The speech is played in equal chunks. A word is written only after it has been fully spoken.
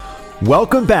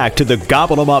Welcome back to the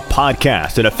Gobble 'em Up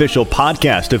Podcast, an official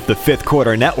podcast of the Fifth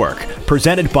Quarter Network,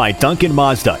 presented by Duncan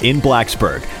Mazda in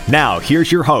Blacksburg. Now,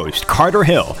 here's your host, Carter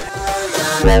Hill.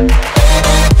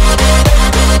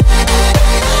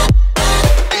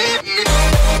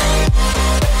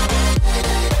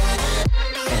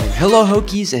 Hello,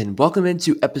 Hokies, and welcome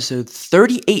into episode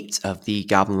 38 of the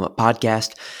Gobble 'em Up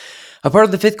Podcast, a part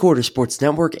of the Fifth Quarter Sports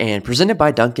Network and presented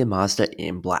by Duncan Mazda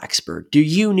in Blacksburg. Do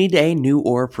you need a new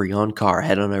or pre-owned car?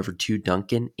 Head on over to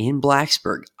Duncan in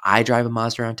Blacksburg. I drive a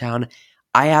Mazda around town.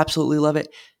 I absolutely love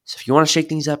it. So if you want to shake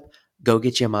things up, go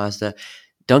get you a Mazda.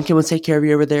 Duncan will take care of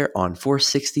you over there on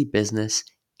 460 Business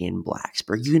in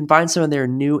Blacksburg. You can find some of their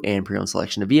new and pre-owned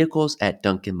selection of vehicles at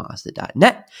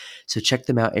duncanmazda.net. So check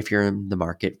them out if you're in the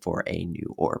market for a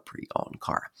new or pre-owned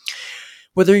car.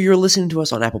 Whether you're listening to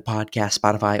us on Apple Podcasts,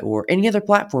 Spotify, or any other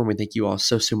platform, we thank you all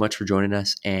so much for joining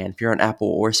us. And if you're on Apple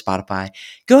or Spotify,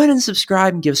 go ahead and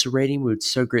subscribe and give us a rating. We would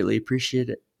so greatly appreciate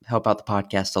it. Help out the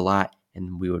podcast a lot,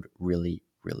 and we would really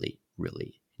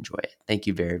enjoy it. Thank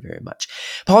you very, very much.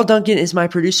 Paul Duncan is my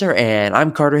producer, and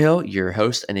I'm Carter Hill, your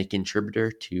host and a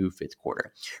contributor to Fifth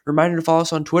Quarter. Reminder to follow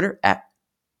us on Twitter at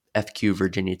FQ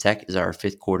Virginia Tech is our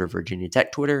Fifth Quarter Virginia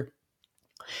Tech Twitter.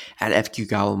 At FQ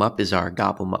Gobble 'em Up is our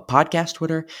Gobble 'em Up Podcast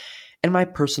Twitter. And my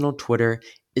personal Twitter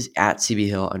is at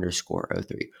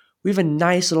CBHill_03. We have a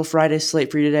nice little Friday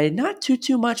slate for you today. Not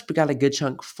too much, but got a good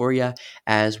chunk for you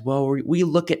as well. We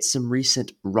look at some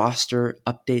recent roster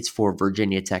updates for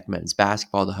Virginia Tech men's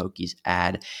basketball. The Hokies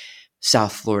add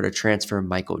South Florida transfer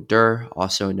Michael Durr,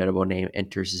 also a notable name,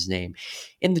 enters his name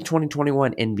in the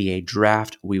 2021 NBA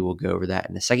draft. We will go over that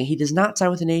in a second. He does not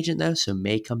sign with an agent, though, so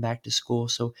may come back to school.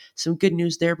 So some good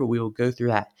news there, but we will go through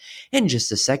that in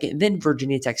just a second. Then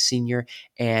Virginia Tech senior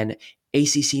and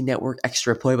ACC Network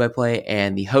extra play-by-play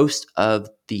and the host of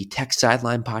the Tech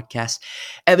Sideline podcast,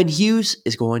 Evan Hughes,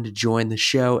 is going to join the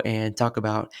show and talk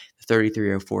about the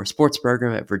 3304 sports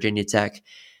program at Virginia Tech,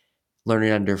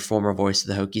 learning under former voice of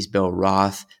the Hokies, Bill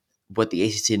Roth, what the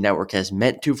ACC Network has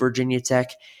meant to Virginia Tech,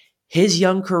 his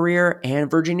young career, and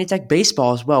Virginia Tech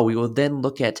baseball as well. We will then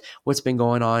look at what's been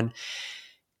going on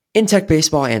in Tech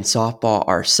baseball and softball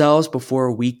ourselves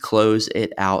before we close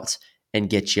it out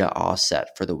and get you all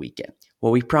set for the weekend.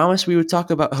 Well, we promised we would talk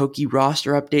about Hokie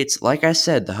roster updates. Like I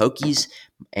said, the Hokies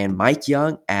and Mike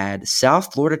Young add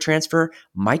South Florida transfer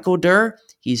Michael Durr.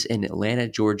 He's an Atlanta,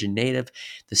 Georgia native,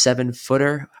 the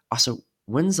 7-footer. Also,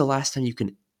 when's the last time you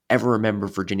can ever remember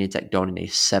Virginia Tech donating a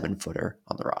 7-footer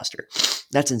on the roster?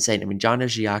 That's insane. I mean, John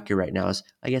Ojiaki right now is,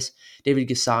 I guess, David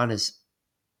Gasson is,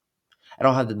 I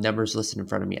don't have the numbers listed in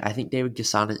front of me. I think David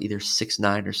Gasson is either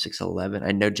 6'9 or 6'11.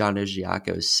 I know John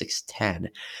Ojiaki is 6'10,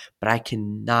 but I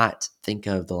cannot think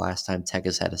of the last time Tech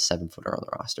has had a 7-footer on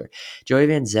the roster. Joey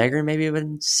Van Zegeren maybe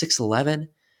even 6'11. I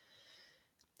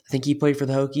think he played for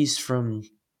the Hokies from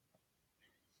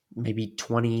maybe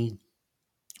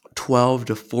 2012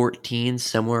 to 14,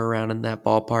 somewhere around in that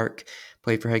ballpark.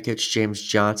 Played for head coach James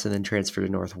Johnson, then transferred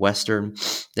to Northwestern.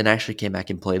 Then actually came back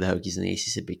and played the Hokies in the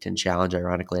ACC Big Ten Challenge,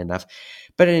 ironically enough.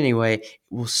 But anyway, it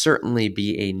will certainly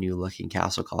be a new-looking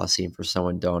Cassell Coliseum for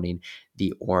someone donning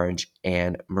the orange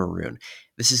and maroon.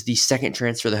 This is the second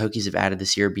transfer the Hokies have added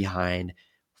this year behind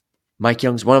one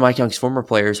of Mike Young's former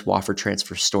players, Wofford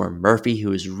transfer Storm Murphy,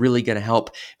 who is really going to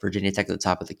help Virginia Tech at the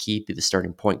top of the key, be the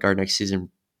starting point guard next season.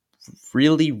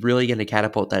 Really going to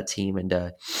catapult that team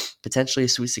into potentially a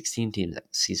Sweet 16 team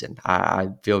next season. I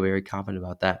feel very confident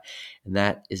about that, and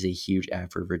that is a huge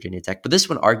add for Virginia Tech. But this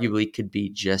one arguably could be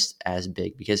just as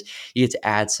big because you get to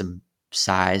add some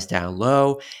size down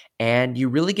low, and you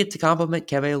really get to compliment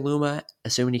Keve Aluma,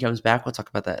 assuming he comes back. We'll talk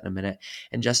about that in a minute.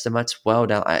 And Justin Mutz, well,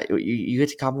 down, you get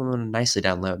to compliment him nicely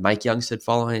down low. Mike Young said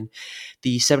following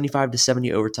the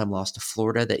 75-70 overtime loss to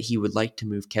Florida that he would like to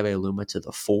move Keve Aluma to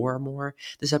the 4 more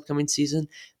this upcoming season,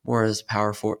 more as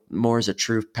a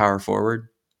true power forward.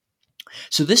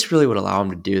 So this really would allow him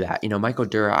to do that. You know, Michael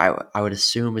Durr, I would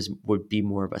assume would be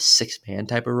more of a 6-man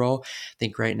type of role. I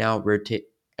think right now,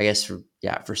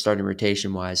 for starting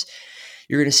rotation wise,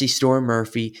 you're going to see Storm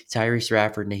Murphy, Tyrese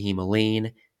Radford, Naheem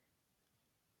Aline,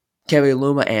 Keve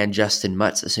Aluma, and Justin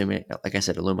Mutz, assuming, like I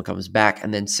said, Aluma comes back.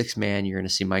 And then 6-man, you're going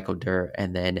to see Michael Durr,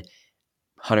 and then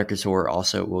Hunter Couture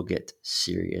also will get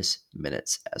serious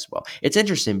minutes as well. It's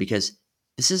interesting because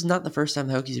this is not the first time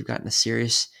the Hokies have gotten a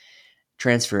serious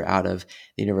transfer out of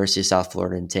the University of South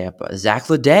Florida in Tampa. Zach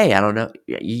Leday, I don't know.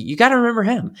 You got to remember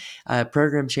him.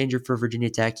 Program changer for Virginia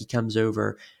Tech. He comes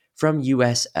over from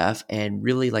USF and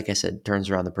really, like I said, turns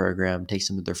around the program, takes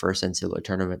them to their first NCAA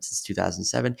tournament since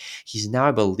 2007. He's now,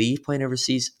 I believe, playing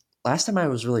overseas last time I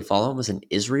was really following was in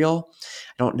Israel.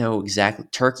 I don't know exactly,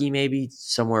 Turkey maybe,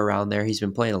 somewhere around there. He's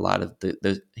been playing a lot of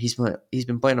he's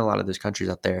been playing a lot of those countries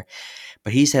out there.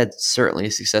 But he's had certainly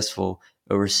a successful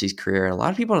overseas career, and a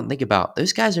lot of people don't think about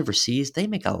those guys overseas. They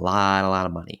make a lot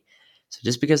of money. So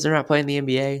just because they're not playing the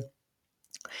NBA,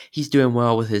 he's doing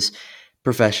well with his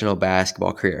professional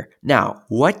basketball career. Now,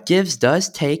 what gives does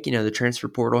take. The transfer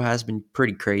portal has been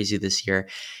pretty crazy this year.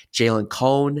 Jalen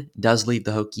Cone does leave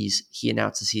the Hokies. He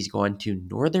announces he's going to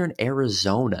Northern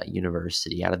Arizona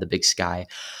University out of the Big Sky,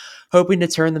 hoping to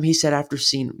turn them. He said after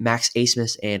seeing Max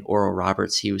Asmus and Oral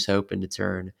Roberts, he was hoping to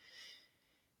turn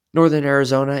Northern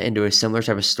Arizona into a similar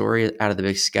type of story out of the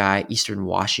Big Sky. Eastern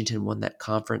Washington won that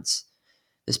conference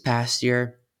this past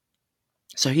year.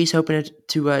 So he's hoping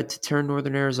to turn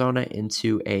Northern Arizona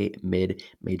into a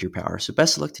mid-major power. So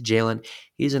best of luck to Jalen.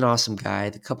 He's an awesome guy.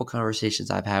 The couple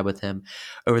conversations I've had with him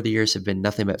over the years have been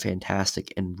nothing but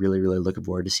fantastic, and really looking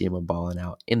forward to seeing him balling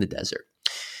out in the desert.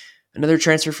 Another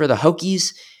transfer for the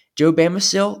Hokies, Joe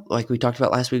Bamisile, like we talked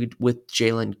about last week with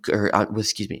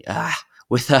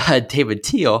David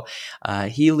Teal.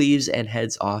 He leaves and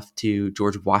heads off to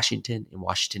George Washington in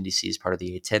Washington, D.C. as part of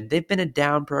the A-10. They've been a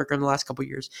down program the last couple of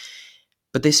years,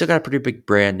 but they still got a pretty big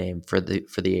brand name for the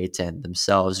A-10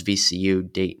 themselves.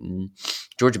 VCU, Dayton,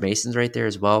 George Mason's right there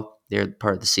as well. They're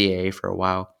part of the CAA for a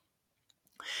while.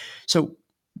 So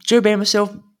Joe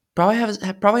Bamisile probably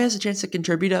has a chance to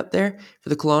contribute up there for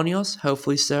the Colonials.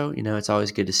 Hopefully so. It's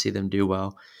always good to see them do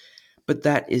well. But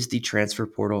that is the transfer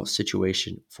portal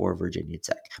situation for Virginia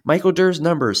Tech. Michael Durr's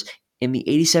numbers. In the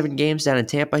 87 games down in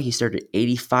Tampa, he started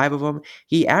 85 of them.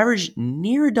 He averaged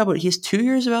near a double. He has 2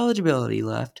 years of eligibility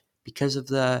left because of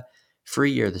the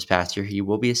free year this past year. He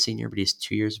will be a senior, but he has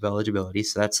 2 years of eligibility,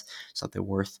 so that's something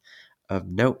worth of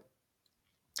note.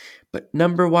 But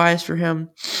number-wise for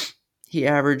him, he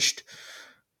averaged,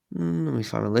 let me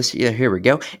find my list. Yeah, here we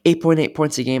go. 8.8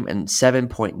 points a game and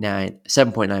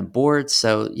 7.9 boards.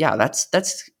 So yeah,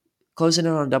 that's closing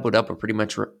in on a double-double, pretty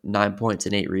much 9 points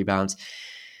and 8 rebounds.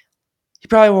 He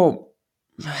probably won't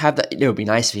have that. It would be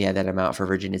nice if he had that amount for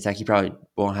Virginia Tech. He probably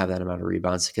won't have that amount of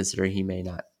rebounds, considering he may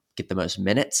not get the most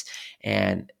minutes.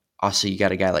 And also, you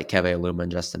got a guy like Keve Aluma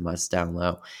and Justin Mutz down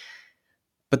low.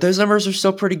 But those numbers are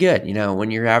still pretty good.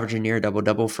 When you're averaging near a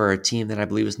double-double for a team that I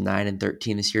believe was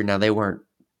 9-13 this year. Now, they weren't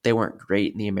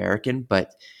great in the American,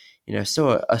 but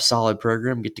still a solid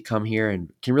program. Get to come here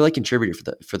and can really contribute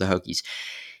for the Hokies.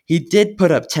 He did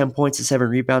put up 10 points and 7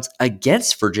 rebounds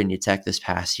against Virginia Tech this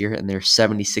past year in their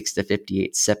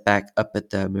 76-58 setback up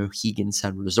at the Mohegan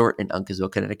Sun Resort in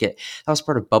Uncasville, Connecticut. That was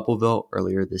part of Bubbleville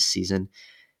earlier this season.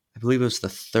 I believe it was the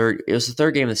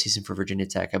third game of the season for Virginia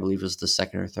Tech. I believe it was the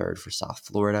second or third for South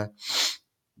Florida.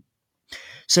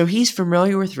 So he's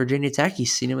familiar with Virginia Tech.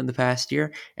 He's seen him in the past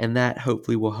year, and that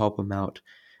hopefully will help him out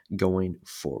going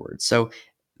forward. So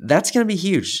that's going to be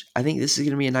huge. I think this is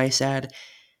going to be a nice add.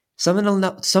 Something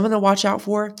to watch out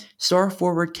for. Star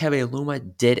forward Keve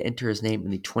Aluma did enter his name in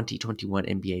the 2021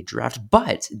 NBA draft,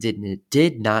 but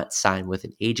did not sign with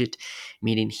an agent,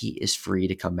 meaning he is free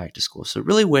to come back to school. So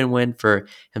really win-win for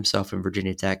himself and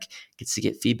Virginia Tech. Gets to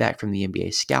get feedback from the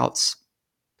NBA scouts.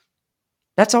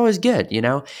 That's always good,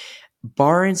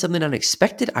 Barring something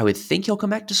unexpected, I would think he'll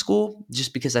come back to school,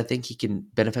 just because I think he can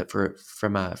benefit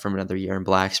from another year in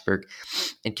Blacksburg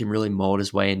and can really mold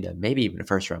his way into maybe even a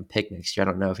first-round pick next year. I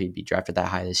don't know if he'd be drafted that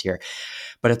high this year.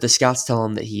 But if the scouts tell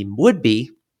him that he would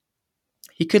be,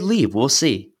 he could leave. We'll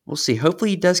see. Hopefully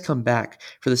he does come back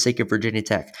for the sake of Virginia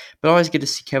Tech. But always good to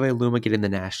see Keve Aluma getting the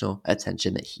national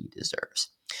attention that he deserves.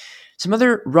 Some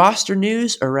other roster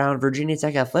news around Virginia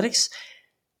Tech athletics.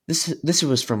 This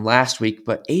was from last week,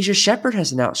 but Asia Shepherd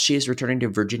has announced she is returning to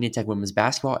Virginia Tech women's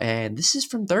basketball, and this is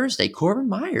from Thursday. Corbin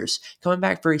Myers coming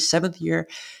back for his 7th year,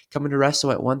 coming to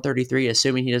wrestle at 133,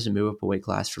 assuming he doesn't move up a weight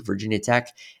class for Virginia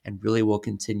Tech, and really will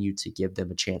continue to give them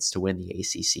a chance to win the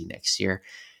ACC next year.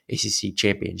 ACC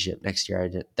championship next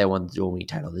year. They won the dual meet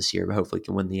title this year, but hopefully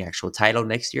can win the actual title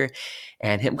next year.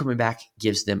 And him coming back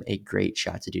gives them a great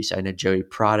shot to do so. I know Joey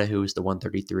Prada, who was the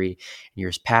 133 in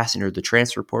years past, entered the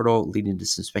transfer portal, leading to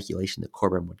some speculation that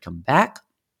Corbin would come back.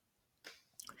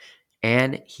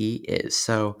 And he is.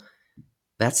 So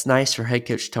that's nice for head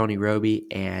coach Tony Roby.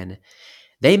 And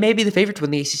they may be the favorite to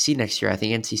win the ACC next year. I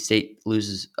think NC State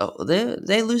loses.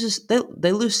 They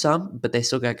lose some, but they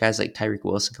still got guys like Tyreek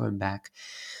Wilson coming back.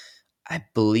 I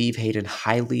believe Hayden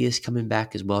Hidley is coming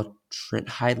back as well. Trent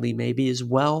Hidley maybe as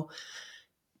well.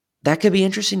 That could be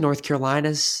interesting. North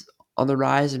Carolina's on the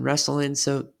rise in wrestling,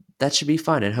 so that should be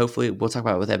fun. And hopefully we'll talk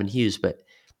about it with Evan Hughes, but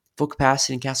full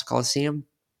capacity in Castle Coliseum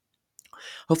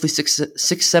hopefully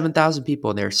 7,000 people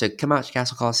in there. So come out to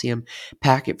Castle Coliseum,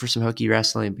 pack it for some Hokie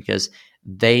wrestling because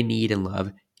they need and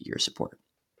love your support.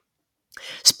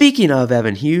 Speaking of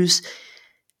Evan Hughes,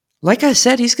 like I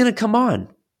said, he's going to come on.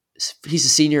 He's a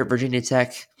senior at Virginia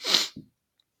Tech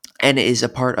and is a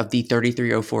part of the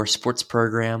 3304 sports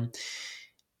program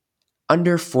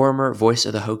under former voice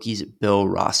of the Hokies, Bill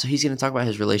Ross. So he's going to talk about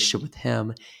his relationship with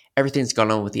him, everything that's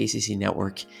gone on with the ACC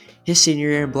Network, his senior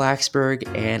year in Blacksburg,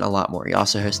 and a lot more. He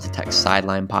also hosts the Tech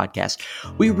Sideline podcast.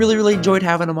 We really enjoyed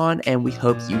having him on, and we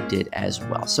hope you did as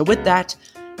well. So with that,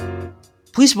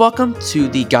 please welcome to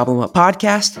the Gobble 'em Up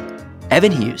podcast,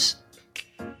 Evan Hughes.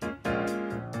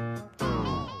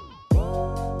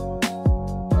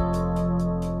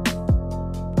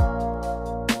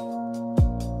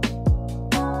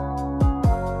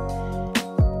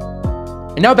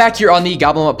 And now back here on the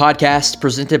Gobble 'em Up podcast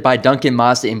presented by Duncan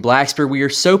Mazda in Blacksburg. We are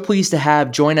so pleased to have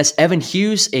join us Evan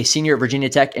Hughes, a senior at Virginia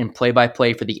Tech and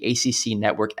play-by-play for the ACC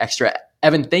Network Extra.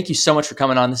 Evan, thank you so much for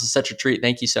coming on. This is such a treat.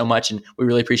 Thank you so much, and we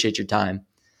really appreciate your time.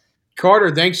 Carter,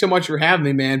 thanks so much for having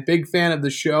me, man. Big fan of the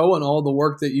show and all the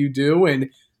work that you do, and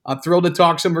I'm thrilled to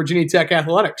talk some Virginia Tech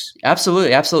athletics.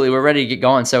 Absolutely. We're ready to get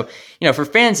going. So, for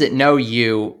fans that know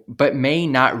you but may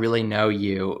not really know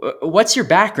you, what's your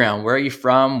background? Where are you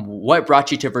from? What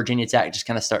brought you to Virginia Tech? Just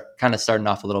kind of starting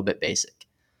off a little bit basic.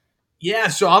 Yeah,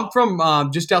 so I'm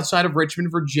from just outside of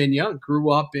Richmond, Virginia. Grew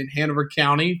up in Hanover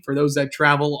County. For those that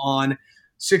travel on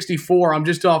 64, I'm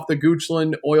just off the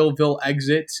Goochland Oilville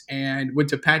exit, and went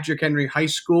to Patrick Henry High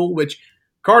School, which,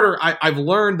 Carter, I've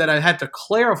learned that I had to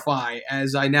clarify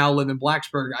as I now live in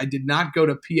Blacksburg. I did not go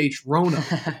to P.H.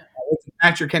 Roanoke. I went to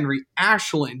Patrick Henry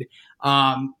Ashland,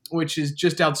 which is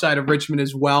just outside of Richmond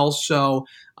as well. So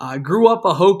I grew up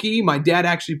a Hokie. My dad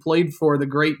actually played for the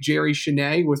great Jerry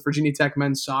Cheney with Virginia Tech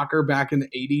men's soccer back in the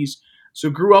 80s. So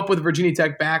grew up with Virginia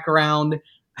Tech background,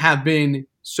 have been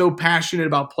so passionate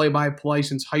about play-by-play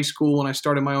since high school when I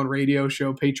started my own radio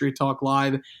show, Patriot Talk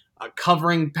Live,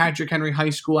 covering Patrick Henry High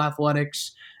School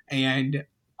athletics. And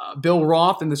Bill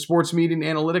Roth and the Sports Media and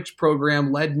Analytics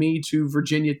program led me to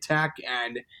Virginia Tech,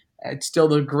 and it's still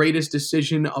the greatest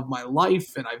decision of my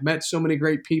life. And I've met so many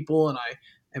great people, and I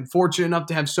am fortunate enough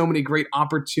to have so many great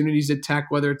opportunities at Tech,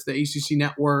 whether it's the ACC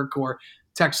Network or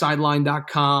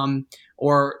TechSideline.com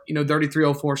or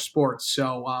 3304 Sports.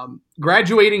 So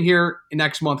graduating here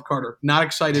next month, Carter. Not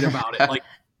excited about it. Like,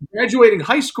 graduating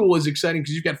high school is exciting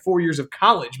because you've got 4 years of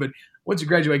college, but once you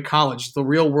graduate college, the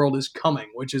real world is coming,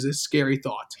 which is a scary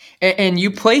thought. And you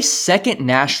placed second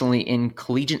nationally in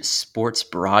collegiate sports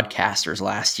broadcasters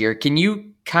last year. Can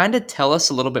you kind of tell us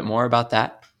a little bit more about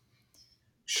that?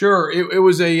 Sure. It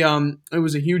was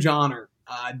a huge honor.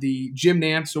 The Jim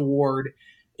Nantz Award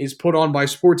is put on by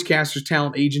Sportscasters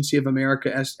Talent Agency of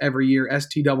America every year,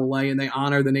 STAA, and they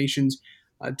honor the nation's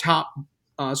top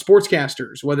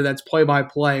sportscasters, whether that's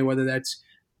play-by-play, whether that's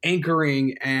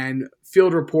anchoring and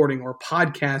field reporting or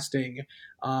podcasting.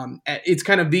 It's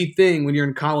kind of the thing when you're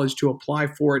in college to apply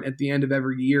for it at the end of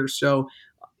every year. So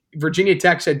Virginia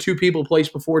Tech had two people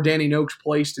placed before Danny Noakes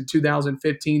placed in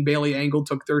 2015. Bailey Angle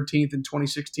took 13th in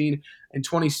 2016 and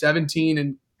 2017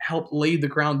 and helped lay the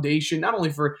foundation, not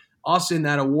only for us in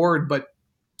that award, but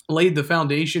laid the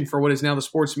foundation for what is now the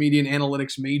Sports Media and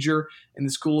Analytics major in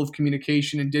the School of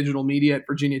Communication and Digital Media at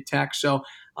Virginia Tech. So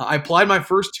I applied my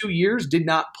first 2 years, did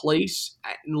not place.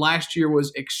 And last year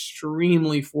was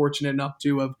extremely fortunate enough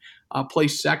to have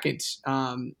placed second.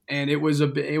 And it was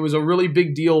a really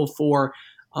big deal for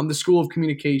the School of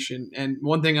Communication. And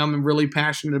one thing I'm really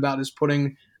passionate about is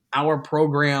putting our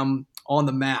program on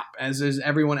the map, as is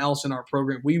everyone else in our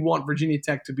program. We want Virginia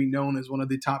Tech to be known as one of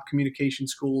the top communication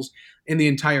schools in the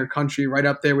entire country, right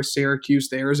up there with Syracuse,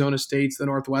 the Arizona States, the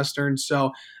Northwestern.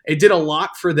 So it did a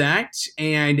lot for that.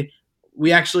 And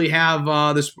we actually have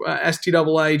this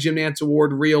STAA Jim Nantz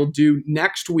Award reel due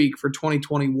next week for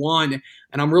 2021.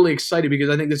 And I'm really excited because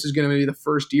I think this is going to be the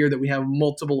first year that we have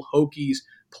multiple Hokies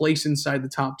place inside the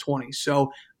top 20.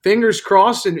 So fingers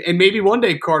crossed, and maybe one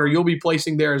day, Carter, you'll be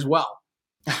placing there as well.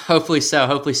 Hopefully so.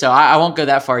 I won't go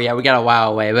that far yet. We got a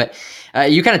while away, but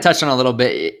you kind of touched on a little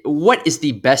bit. What is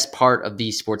the best part of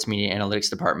the sports media analytics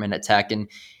department at Tech? And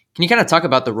can you kind of talk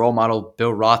about the role model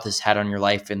Bill Roth has had on your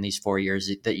life in these 4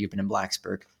 years that you've been in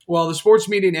Blacksburg? Well, the sports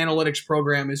media and analytics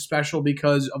program is special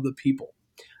because of the people.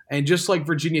 And just like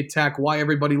Virginia Tech, why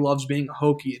everybody loves being a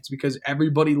Hokie, it's because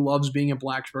everybody loves being in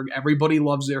Blacksburg. Everybody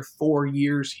loves their 4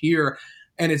 years here.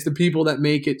 And it's the people that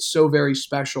make it so very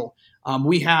special.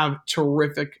 We have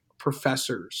terrific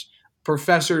professors.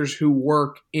 professors who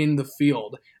work in the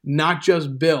field, not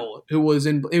just Bill, who was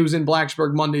in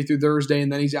Blacksburg Monday through Thursday,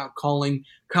 and then he's out calling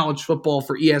college football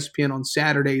for ESPN on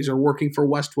Saturdays or working for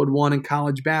Westwood One in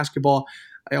college basketball.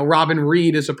 Robin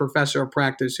Reed is a professor of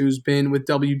practice who's been with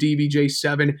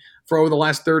WDBJ7 for over the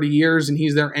last 30 years, and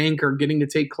he's their anchor. Getting to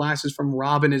take classes from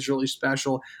Robin is really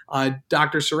special.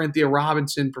 Dr. Cerinthia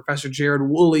Robinson, Professor Jared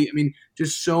Woolley. I mean,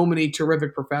 just so many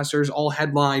terrific professors, all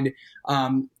headlined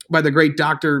by the great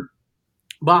Dr.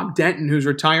 Bob Denton, who's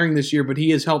retiring this year, but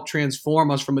he has helped transform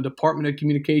us from a department of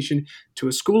communication to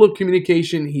a school of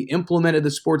communication. He implemented the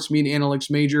sports media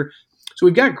analytics major. So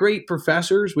we've got great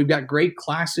professors. We've got great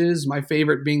classes. My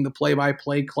favorite being the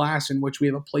play-by-play class, in which we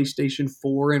have a PlayStation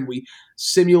 4 and we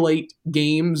simulate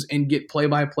games and get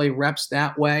play-by-play reps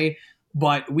that way.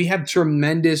 But we have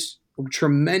tremendous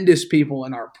people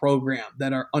in our program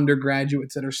that are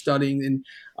undergraduates that are studying.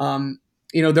 And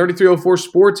 3304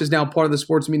 Sports is now part of the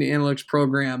Sports Media Analytics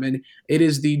program, and it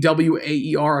is the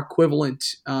WAER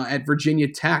equivalent at Virginia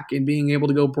Tech, and being able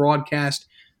to go broadcast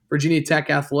Virginia Tech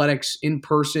athletics in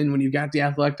person when you've got the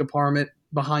athletic department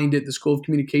behind it, the School of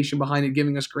Communication behind it,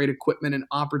 giving us great equipment and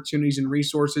opportunities and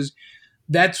resources.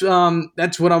 That's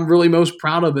what I'm really most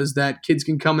proud of, is that kids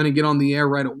can come in and get on the air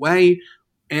right away.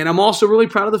 And I'm also really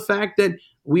proud of the fact that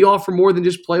we offer more than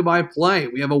just play-by-play.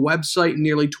 We have a website and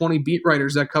nearly 20 beat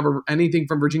writers that cover anything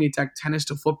from Virginia Tech tennis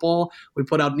to football. We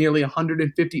put out nearly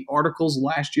 150 articles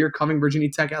last year covering Virginia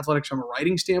Tech athletics from a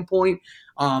writing standpoint,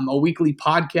 a weekly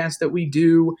podcast that we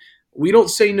do. We don't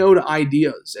say no to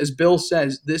ideas. As Bill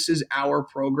says, this is our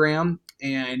program,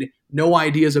 and no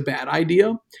idea is a bad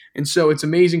idea. And so it's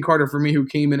amazing, Carter, for me, who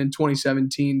came in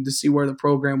 2017, to see where the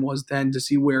program was then, to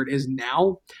see where it is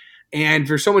now. And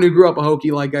for someone who grew up a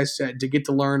Hokie, like I said, to get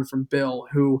to learn from Bill,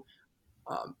 who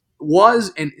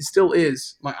was and still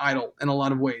is my idol in a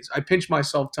lot of ways. I pinch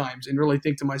myself times and really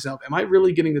think to myself, am I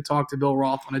really getting to talk to Bill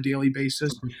Roth on a daily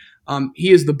basis?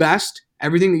 He is the best.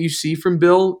 Everything that you see from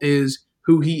Bill is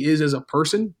who he is as a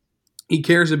person. He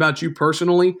cares about you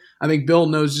personally. I think Bill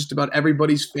knows just about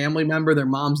everybody's family member, their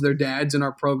moms, their dads in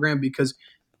our program, because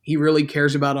he really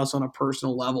cares about us on a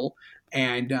personal level.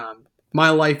 And my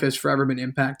life has forever been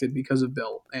impacted because of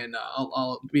Bill, and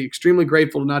I'll be extremely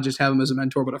grateful to not just have him as a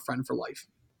mentor, but a friend for life.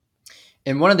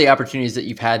 And one of the opportunities that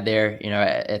you've had there,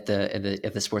 at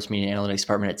the Sports Media Analytics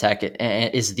Department at Tech,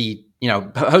 is the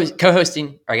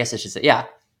co-hosting, or I guess I should say,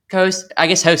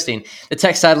 hosting the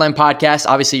Tech Sideline podcast.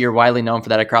 Obviously, you're widely known for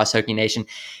that across Hokie Nation.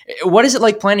 What is it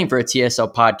like planning for a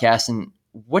TSL podcast, and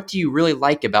what do you really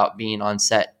like about being on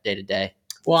set day to day?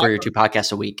 For your 2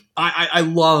 podcasts a week? I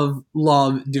love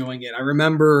doing it. I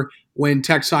remember when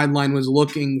Tech Sideline was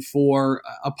looking for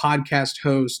a podcast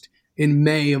host in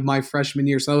May of my freshman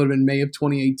year. So that would have been May of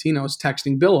 2018. I was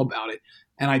texting Bill about it.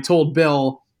 And I told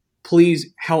Bill,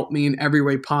 please help me in every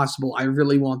way possible. I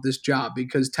really want this job,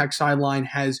 because Tech Sideline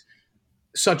has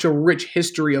such a rich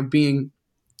history of being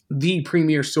the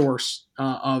premier source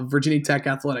of Virginia Tech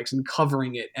athletics and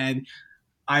covering it. And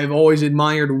I've always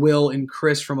admired Will and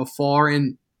Chris from afar,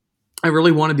 and I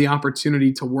really wanted the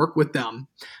opportunity to work with them.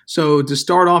 So to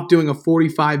start off doing a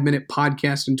 45-minute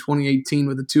podcast in 2018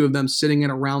 with the two of them sitting at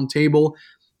a round table,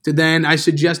 to then I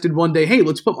suggested one day, hey,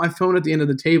 let's put my phone at the end of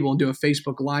the table and do a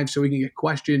Facebook Live so we can get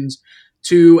questions,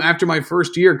 to after my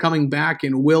first year coming back,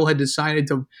 and Will had decided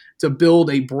to build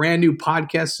a brand new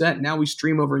podcast set. Now we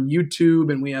stream over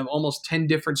YouTube, and we have almost 10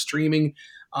 different streaming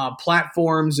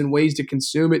platforms and ways to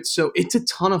consume it. So it's a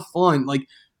ton of fun. Like,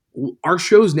 our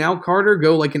shows now, Carter,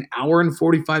 go like an hour and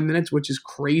 45 minutes, which is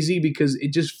crazy because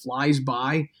it just flies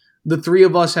by. The three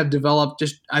of us have developed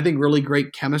just, I think, really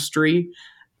great chemistry,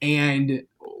 and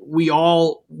we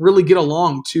all really get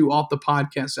along too off the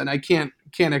podcast. And I can't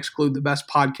exclude the best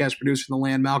podcast producer in the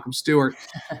land, Malcolm Stewart.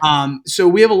 So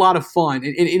we have a lot of fun,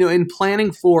 and in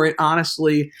planning for it,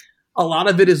 honestly, a lot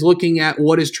of it is looking at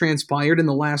what has transpired in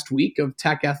the last week of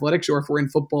Tech athletics, or if we're in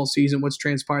football season, what's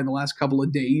transpired in the last couple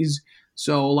of days.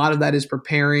 So a lot of that is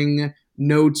preparing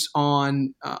notes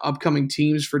on upcoming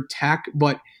teams for Tech,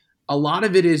 but a lot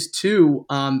of it is too,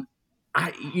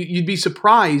 you'd be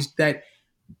surprised that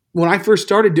when I first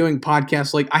started doing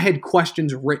podcasts, like, I had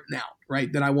questions written out,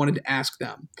 right, that I wanted to ask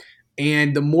them.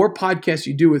 And the more podcasts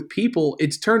you do with people,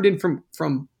 it's turned in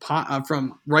from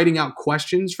writing out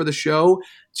questions for the show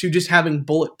to just having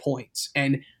bullet points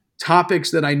and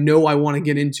topics that I know I want to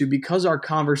get into, because our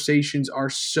conversations are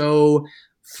so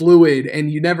fluid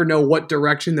and you never know what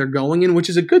direction they're going in, which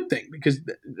is a good thing, because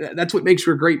that's what makes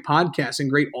for a great podcast and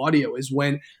great audio, is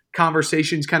when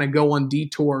conversations kind of go on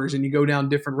detours and you go down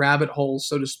different rabbit holes,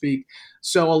 so to speak.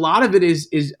 So a lot of it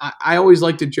is I always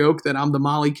like to joke that I'm the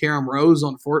Molly Karam Rose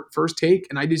on First Take,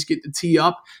 and I just get to tee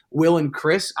up Will and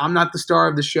Chris. I'm not the star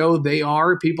of the show. They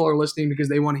are. People are listening because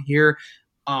they want to hear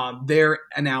their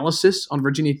analysis on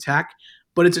Virginia Tech.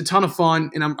 But it's a ton of fun,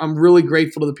 and I'm really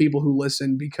grateful to the people who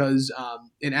listen because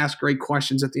and ask great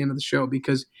questions at the end of the show,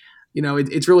 because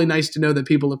it's really nice to know that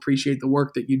people appreciate the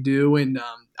work that you do, and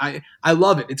I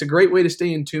love it. It's a great way to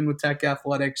stay in tune with Tech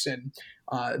athletics, and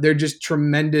they're just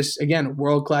tremendous, again,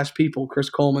 world-class people, Chris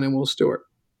Coleman and Will Stewart.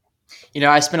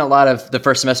 I spent a lot of the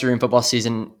first semester during football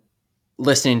season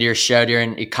listening to your show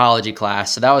during ecology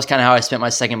class. So that was kind of how I spent my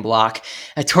second block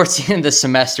towards the end of the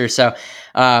semester. So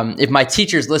if my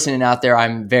teacher's listening out there,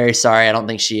 I'm very sorry. I don't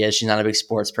think she is. She's not a big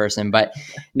sports person. But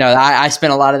no, I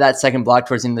spent a lot of that second block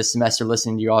towards the end of the semester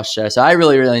listening to your all show. So I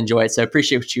really, really enjoy it. So I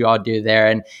appreciate what you all do there.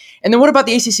 And then what about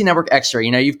the ACC Network Extra?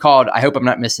 You've called, I hope I'm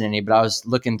not missing any, but I was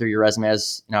looking through your resume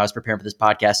as I was preparing for this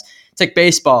podcast. It's like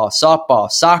baseball,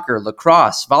 softball, soccer,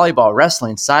 lacrosse, volleyball,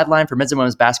 wrestling, sideline for men's and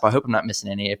women's basketball. I hope I'm not missing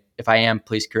any. If I am,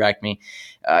 please correct me.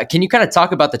 Can you kind of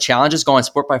talk about the challenges going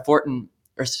sport by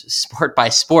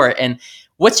sport? And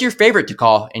what's your favorite to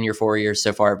call in your 4 years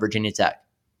so far at Virginia Tech?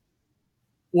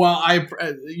 Well,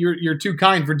 you're too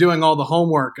kind for doing all the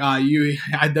homework.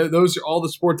 Those are all the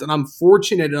sports that I'm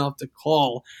fortunate enough to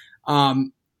call.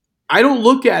 I don't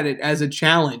look at it as a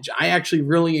challenge. I actually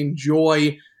really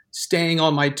enjoy staying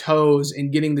on my toes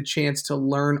and getting the chance to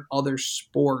learn other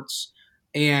sports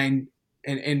and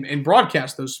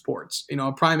broadcast those sports.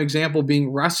 A prime example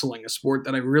being wrestling, a sport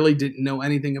that I really didn't know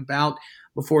anything about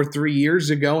before 3 years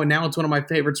ago, and now it's one of my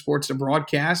favorite sports to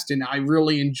broadcast, and I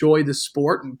really enjoy the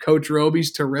sport, and Coach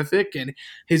Roby's terrific, and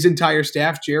his entire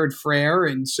staff, Jared Frere,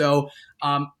 and so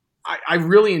I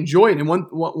really enjoy it.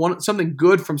 And something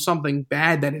good from something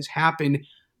bad that has happened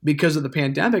because of the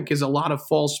pandemic is a lot of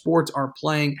fall sports are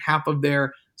playing half of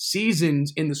their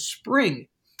seasons in the spring.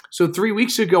 So 3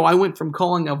 weeks ago, I went from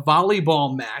calling a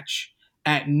volleyball match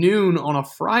at noon on a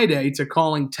Friday to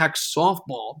calling Tech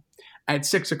softball at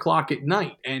 6 o'clock at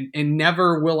night. And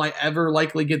never will I ever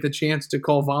likely get the chance to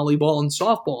call volleyball and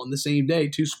softball in the same day,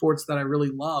 two sports that I really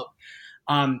love.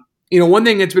 One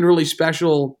thing that's been really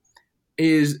special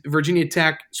is Virginia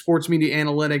Tech Sports Media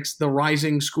Analytics, the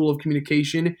rising school of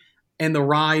communication, and the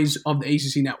rise of the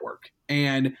ACC network.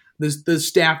 And the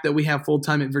staff that we have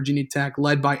full-time at Virginia Tech,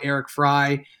 led by Eric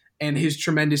Fry and his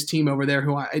tremendous team over there,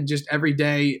 who I just every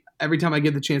time I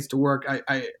get the chance to work,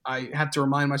 I have to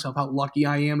remind myself how lucky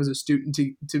I am as a student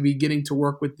to be getting to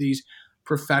work with these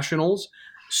professionals.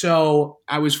 So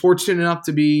I was fortunate enough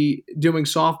to be doing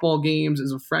softball games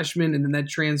as a freshman, and then that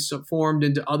transformed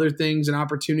into other things and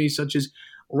opportunities such as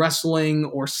wrestling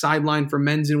or sideline for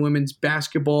men's and women's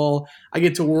basketball. I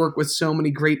get to work with so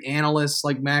many great analysts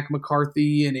like Mac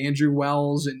McCarthy and Andrew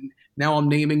Wells, and now I'm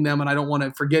naming them, and I don't want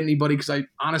to forget anybody because I,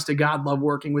 honest to God, love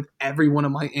working with every one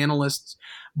of my analysts.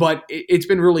 But it's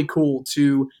been really cool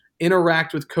to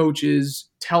interact with coaches,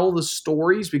 tell the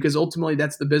stories, because ultimately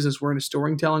that's the business we're in,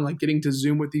 storytelling, like getting to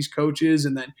Zoom with these coaches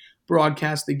and then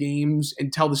broadcast the games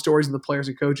and tell the stories of the players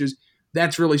and coaches.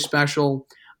 That's really special.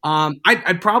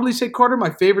 I'd probably say, Carter,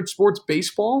 my favorite sport's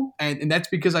baseball, and that's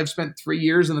because I've spent 3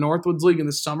 years in the Northwoods League in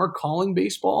the summer calling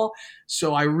baseball,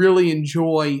 so I really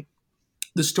enjoy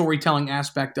the storytelling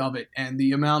aspect of it and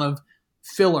the amount of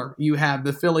filler you have,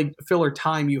 the filler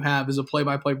time you have as a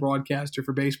play-by-play broadcaster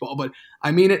for baseball. But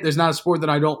I mean it, there's not a sport that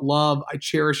I don't love. I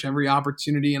cherish every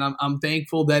opportunity, and I'm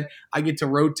thankful that I get to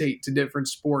rotate to different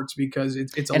sports because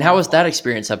it's a And how was that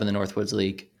experience up in the Northwoods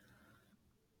League?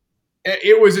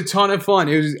 It was a ton of fun.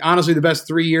 It was honestly the best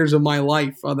 3 years of my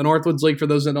life. The Northwoods League, for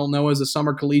those that don't know, is a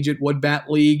summer collegiate wood bat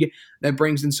league that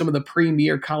brings in some of the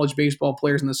premier college baseball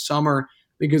players in the summer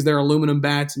because they're aluminum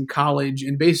bats in college.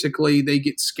 And basically, they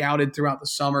get scouted throughout the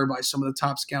summer by some of the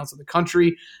top scouts in the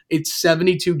country. It's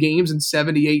 72 games in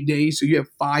 78 days, so you have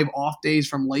 5 off days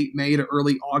from late May to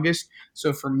early August.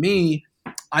 So for me,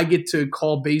 I get to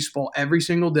call baseball every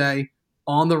single day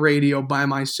on the radio by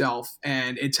myself,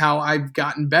 and it's how I've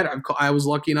gotten better. I was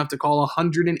lucky enough to call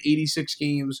 186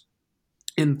 games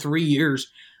in 3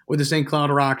 years with the St.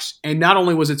 Cloud Rocks, and not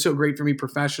only was it so great for me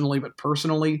professionally, but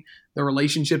personally, the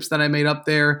relationships that I made up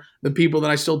there, the people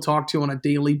that I still talk to on a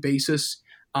daily basis,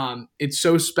 it's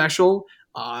so special.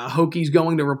 Hoki's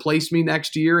going to replace me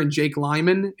next year, and Jake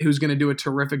Lyman, who's going to do a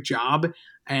terrific job.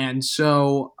 And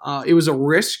so it was a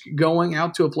risk going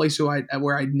out to a place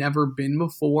where I'd never been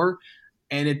before.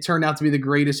 And it turned out to be the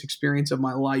greatest experience of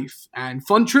my life. And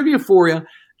fun trivia for you,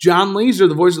 John Leeser,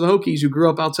 the voice of the Hokies, who grew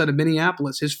up outside of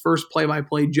Minneapolis, his first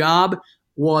play-by-play job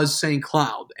was St.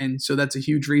 Cloud. And so that's a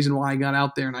huge reason why I got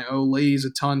out there, and I owe Lays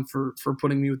a ton for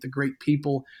putting me with the great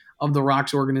people of the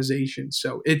Rocks organization.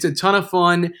 So it's a ton of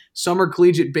fun. Summer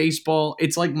collegiate baseball,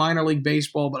 it's like minor league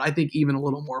baseball, but I think even a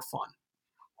little more fun.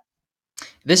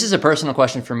 This is a personal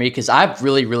question for me because I've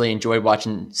really, really enjoyed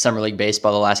watching summer league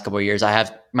baseball the last couple of years.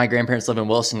 My grandparents live in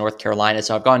Wilson, North Carolina,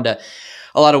 so I've gone to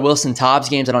a lot of Wilson Tobbs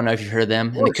games. I don't know if you've heard of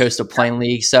them in the Coastal Plain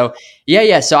League. So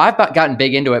yeah. So I've gotten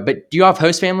big into it. But do you have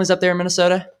host families up there in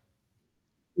Minnesota?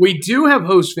 We do have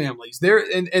host families. They're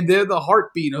the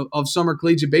heartbeat of summer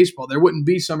collegiate baseball. There wouldn't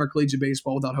be summer collegiate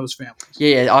baseball without host families.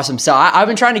 Yeah, awesome. So I've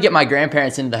been trying to get my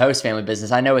grandparents into the host family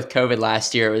business. I know with COVID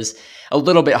last year, it was a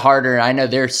little bit harder. I know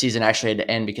their season actually had to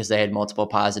end because they had multiple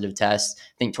positive tests,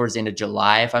 I think towards the end of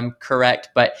July, if I'm correct.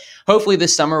 But hopefully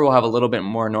this summer we'll have a little bit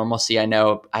more normalcy. I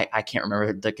know I can't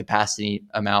remember the capacity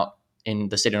amount in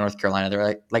the state of North Carolina.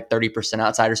 They're like 30%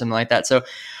 outside or something like that. So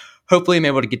hopefully I'm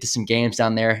able to get to some games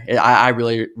down there. I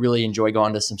really, really enjoy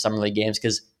going to some summer league games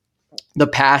because the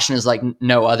passion is like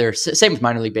no other. Same with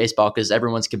minor league baseball because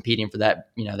everyone's competing for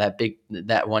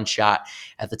that one shot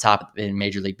at the top in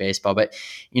Major League Baseball. But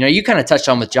you kind of touched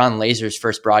on with John Lazer's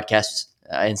first broadcast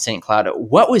in St. Cloud.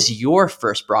 What was your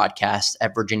first broadcast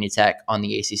at Virginia Tech on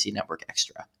the ACC Network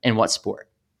Extra, and what sport?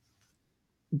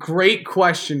 Great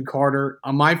question, Carter.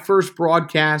 My first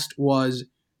broadcast was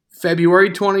February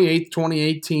 28th,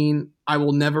 2018. I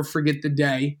will never forget the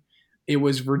day. It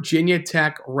was Virginia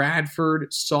Tech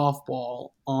Radford softball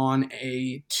on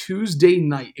a Tuesday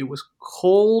night. It was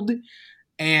cold,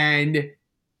 and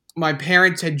my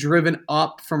parents had driven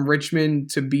up from Richmond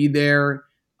to be there,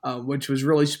 which was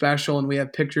really special, and we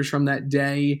have pictures from that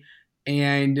day.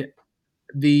 And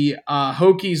the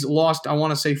Hokies lost, I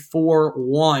want to say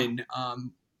 4-1.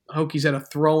 Hokies had a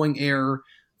throwing error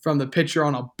from the pitcher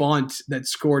on a bunt that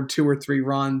scored 2 or 3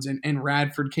 runs, and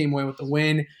Radford came away with the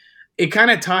win. It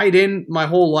kind of tied in my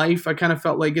whole life. I kind of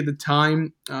felt like at the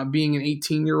time, being an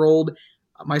 18-year-old,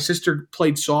 my sister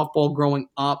played softball growing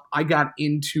up. I got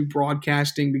into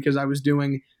broadcasting because I was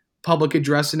doing public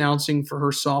address announcing for her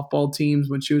softball teams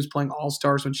when she was playing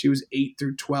All-Stars when she was 8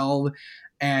 through 12.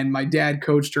 And my dad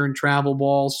coached her in travel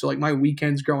ball. So like my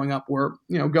weekends growing up were,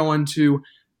 going to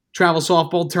travel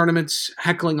softball tournaments,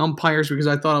 heckling umpires because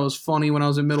I thought I was funny when I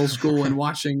was in middle school and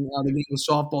watching the game of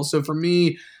softball. So for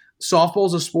me, softball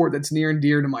is a sport that's near and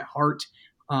dear to my heart.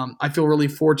 I feel really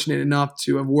fortunate enough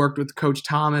to have worked with Coach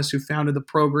Thomas, who founded the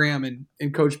program,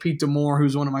 and Coach Pete Demore,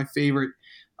 who's one of my favorite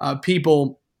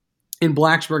people in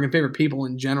Blacksburg and favorite people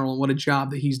in general, and what a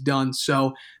job that he's done.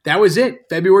 So that was it,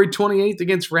 February 28th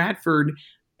against Radford,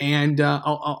 and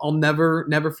I'll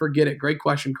never forget it. Great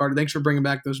question, Carter. Thanks for bringing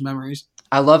back those memories.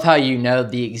 I love how you know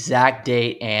the exact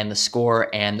date and the score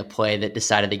and the play that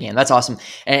decided the game. That's awesome.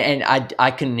 And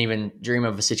I couldn't even dream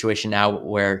of a situation now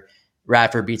where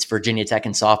Radford beats Virginia Tech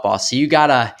in softball. So you got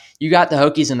the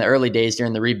Hokies in the early days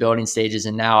during the rebuilding stages,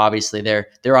 and now obviously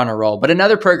they're on a roll. But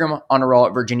another program on a roll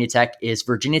at Virginia Tech is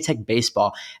Virginia Tech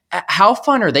baseball. How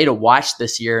fun are they to watch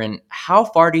this year, and how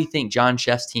far do you think John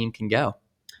Sheff's team can go?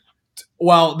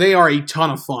 Well, they are a ton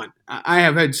of fun. I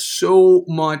have had so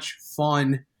much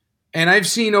fun. And I've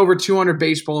seen over 200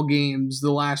 baseball games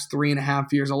the last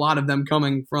 3.5 years, a lot of them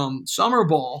coming from summer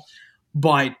ball.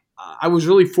 But I was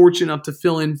really fortunate enough to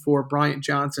fill in for Bryant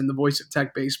Johnson, the voice of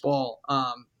Tech baseball,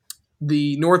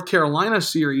 the North Carolina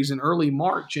series in early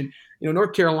March. And,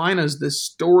 North Carolina is this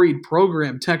storied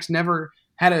program. Tech's never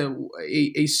had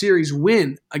a series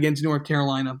win against North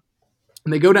Carolina.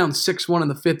 And they go down 6-1 in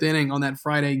the 5th inning on that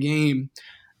Friday game.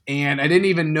 And I didn't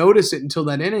even notice it until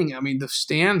that inning. I mean, the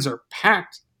stands are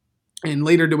packed. And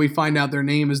later do we find out their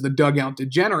name is the Dugout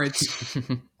Degenerates.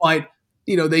 But,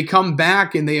 they come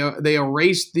back and they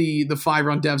erase the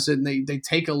 5-run deficit, and they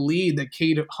take a lead. That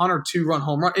Cade Hunter 2-run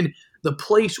home run. And the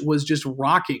place was just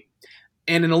rocking.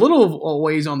 And in a little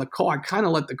ways on the call, I kind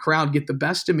of let the crowd get the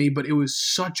best of me, but it was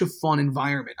such a fun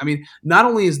environment. I mean, not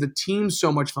only is the team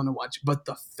so much fun to watch, but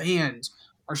the fans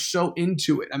are so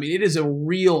into it. I mean, it is a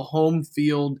real home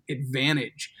field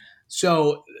advantage.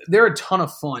 So they're a ton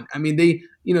of fun. I mean,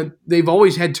 they've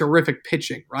always had terrific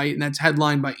pitching, right? And that's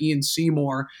headlined by Ian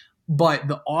Seymour. But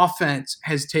the offense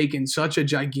has taken such a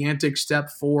gigantic step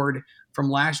forward from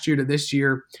last year to this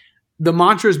year. The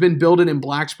mantra has been build it in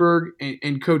Blacksburg,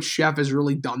 and Coach Sheff has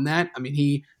really done that. I mean,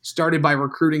 he started by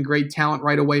recruiting great talent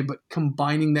right away, but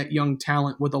combining that young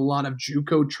talent with a lot of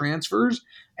JUCO transfers.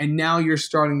 And now you're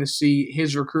starting to see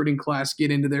his recruiting class get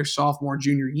into their sophomore,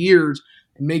 junior years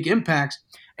and make impacts.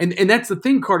 And that's the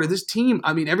thing, Carter. This team,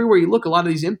 I mean, everywhere you look, a lot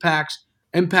of these impact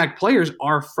players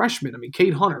are freshmen. I mean,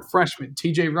 Cade Hunter, freshman.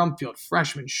 TJ Rumfield,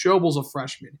 freshman. Schobel's a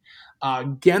freshman.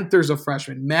 Genther's a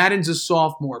freshman. Madden's a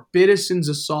sophomore. Bittison's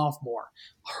a sophomore.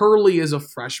 Hurley is a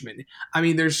freshman. I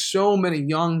mean, there's so many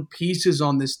young pieces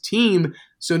on this team.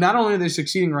 So not only are they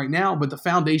succeeding right now, but the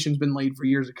foundation's been laid for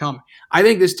years to come. I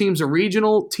think this team's a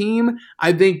regional team.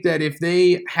 I think that if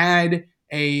they had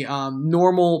a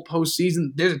normal postseason,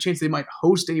 there's a chance they might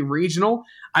host a regional.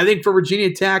 I think for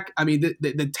Virginia Tech, I mean,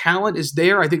 the talent is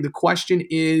there. I think the question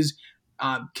is,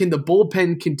 can the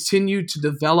bullpen continue to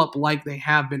develop like they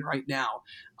have been right now?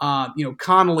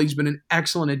 Connolly's been an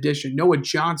excellent addition. Noah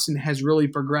Johnson has really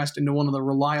progressed into one of the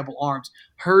reliable arms.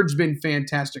 Hurd's been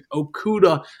fantastic.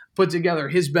 Okuda put together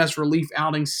his best relief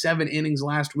outing, 7 innings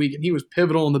last week, and he was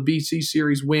pivotal in the BC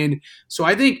series win. So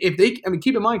I think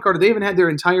keep in mind, Carter, they haven't had their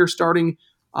entire starting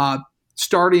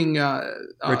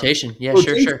rotation. Yeah,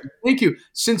 rotation. sure. Thank you.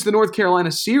 Since the North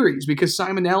Carolina series, because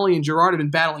Simonelli and Girard have been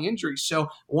battling injuries. So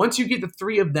once you get the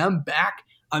 3 of them back,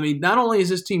 I mean, not only is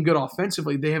this team good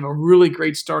offensively, they have a really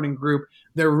great starting group.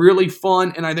 They're really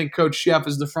fun, and I think Coach Sheff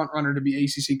is the front runner to be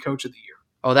ACC Coach of the Year.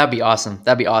 Oh, that'd be awesome.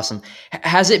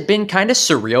 Has it been kind of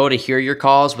surreal to hear your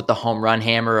calls with the home run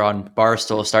hammer on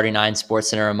Barstool, Starting 9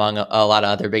 SportsCenter, among a lot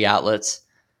of other big outlets?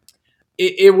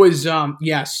 It was,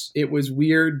 yes, it was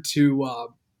weird to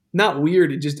not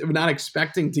weird, it just not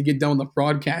expecting to get done with the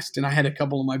broadcast. And I had a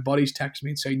couple of my buddies text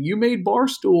me and say, "You made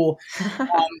Barstool."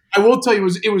 I will tell you,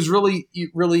 it was really,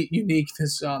 really unique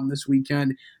this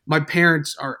weekend. My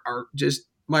parents are just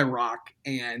my rock,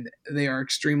 and they are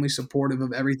extremely supportive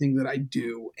of everything that I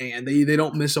do, and they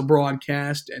don't miss a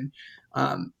broadcast.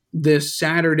 And this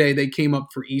Saturday they came up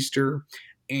for Easter,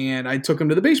 and I took them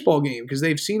to the baseball game because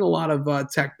they've seen a lot of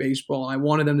Tech baseball, and I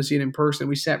wanted them to see it in person.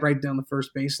 We sat right down the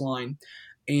first baseline,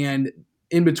 and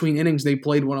in between innings, they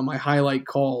played one of my highlight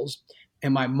calls,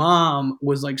 and my mom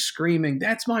was like screaming,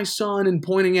 "That's my son," and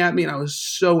pointing at me, and I was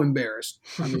so embarrassed.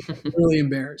 I mean, really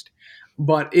embarrassed.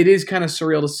 But it is kind of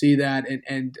surreal to see that,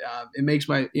 and it makes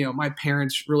my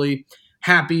parents really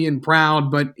happy and proud.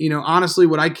 But honestly,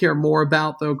 what I care more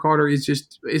about, though, Carter,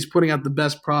 is putting out the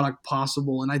best product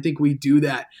possible, and I think we do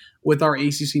that with our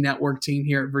ACC Network team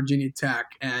here at Virginia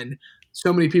Tech. And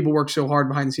so many people work so hard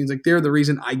behind the scenes. Like, they're the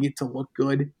reason I get to look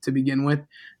good to begin with.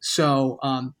 So,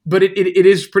 but it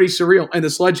is pretty surreal, and the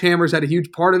Sledgehammers had a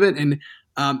huge part of it, and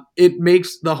it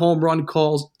makes the home run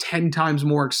calls 10 times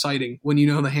more exciting when you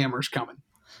know the hammer's coming.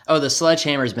 Oh, the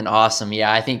Sledgehammer has been awesome.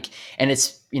 Yeah, I think, and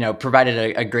it's,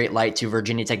 provided a great light to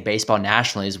Virginia Tech baseball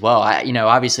nationally as well.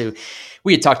 Obviously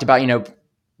we had talked about,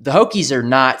 the Hokies are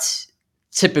not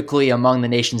typically among the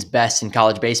nation's best in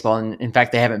college baseball. And in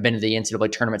fact, they haven't been to the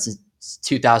NCAA tournament since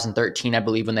 2013, I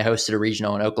believe, when they hosted a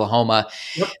regional in Oklahoma.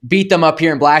 Yep. Beat them up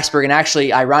here in Blacksburg. And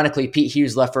actually, ironically, Pete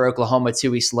Hughes left for Oklahoma 2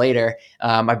 weeks later.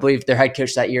 I believe their head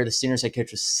coach that year, the Sooners head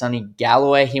coach, was Sonny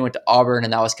Galloway. He went to Auburn,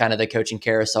 and that was kind of the coaching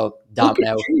carousel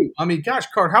domino. I mean, gosh,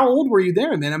 Card, how old were you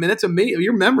there, man? I mean, that's amazing.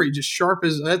 Your memory just sharp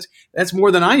as that's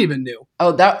more than I even knew.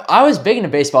 Oh, I was big into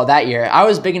baseball that year. I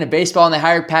was big into baseball, and they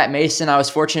hired Pat Mason. I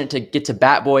was fortunate to get to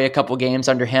bat boy a couple games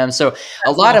under him. So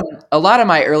a lot of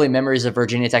my early memories of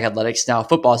Virginia Tech athletics. Now,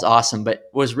 football is awesome, but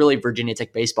was really Virginia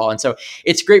Tech baseball. And so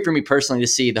it's great for me personally to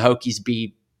see the Hokies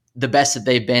be the best that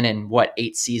they've been in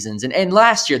 8 seasons. And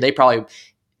last year they probably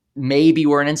maybe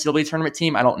were an NCAA tournament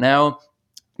team. I don't know.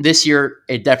 This year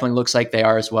it definitely looks like they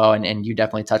are as well. And you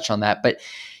definitely touched on that. But,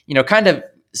 kind of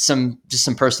some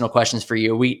personal questions for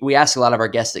you. We ask a lot of our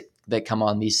guests that come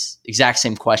on these exact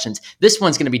same questions. This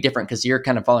one's going to be different because you're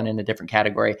kind of falling in a different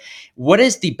category. What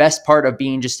is the best part of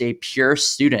being just a pure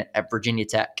student at Virginia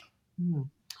Tech?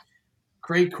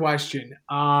 Great question.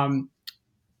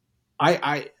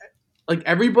 I like,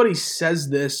 everybody says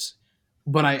this,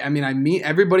 but I mean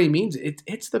everybody means it.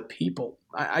 It's the people.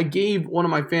 I gave one of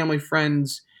my family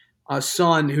friends a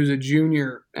son who's a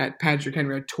junior at Patrick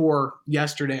Henry a tour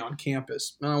yesterday on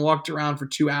campus, and I walked around for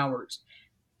 2 hours,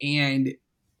 and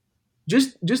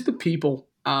just the people.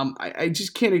 I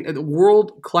just can't. The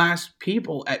world-class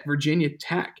people at Virginia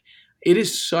Tech. It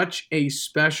is such a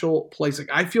special place.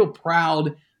 Like, I feel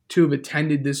proud to have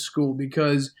attended this school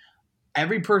because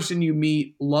every person you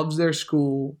meet loves their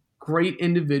school, great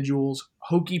individuals,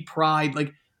 Hokie pride.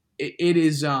 Like, it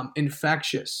is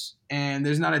infectious, and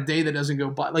there's not a day that doesn't go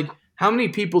by. Like, how many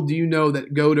people do you know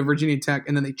that go to Virginia Tech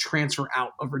and then they transfer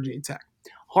out of Virginia Tech?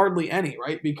 Hardly any,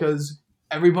 right? Because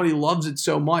everybody loves it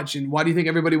so much. And why do you think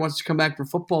everybody wants to come back for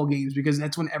football games? Because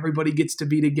that's when everybody gets to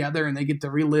be together and they get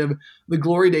to relive the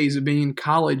glory days of being in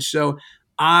college. So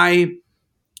I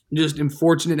just am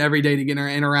fortunate every day to get to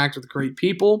interact with great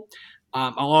people.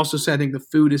 I'll also say I think the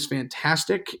food is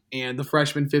fantastic, and the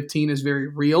freshman 15 is very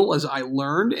real, as I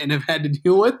learned and have had to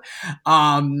deal with.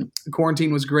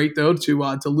 Quarantine was great though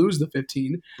to lose the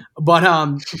 15, but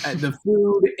the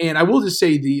food, and I will just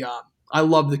say I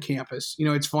love the campus.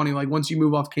 It's funny, like once you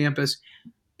move off campus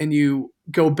and you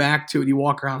go back to it, you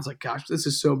walk around, it's like, gosh, this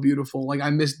is so beautiful. Like I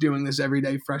miss doing this every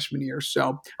day freshman year.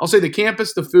 So I'll say the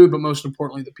campus, the food, but most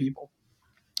importantly, the people.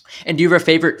 And do you have a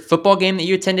favorite football game that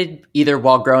you attended, either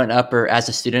while growing up or as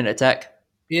a student at Tech?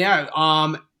 Yeah.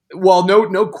 Well,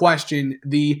 no question.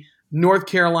 The North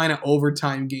Carolina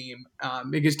overtime game,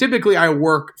 because typically I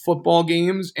work football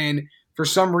games, and for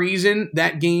some reason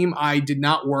that game I did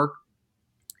not work,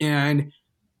 and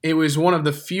it was one of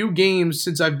the few games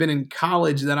since I've been in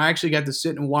college that I actually got to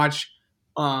sit and watch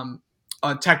a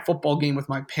Tech football game with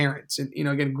my parents. And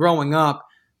again, growing up,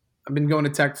 I've been going to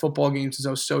Tech football games since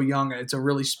I was so young, and it's a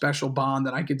really special bond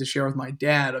that I get to share with my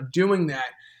dad of doing that,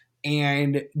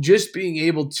 and just being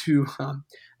able to.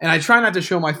 And I try not to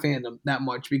show my fandom that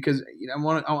much because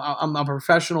I'm a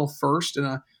professional first and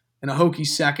a Hokie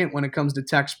second when it comes to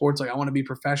Tech sports. Like I want to be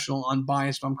professional,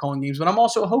 unbiased when I'm calling games, but I'm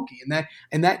also a Hokie.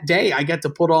 And that day I get to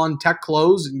put on Tech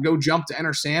clothes and go jump to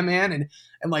Enter Sandman and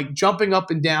like jumping up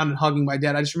and down and hugging my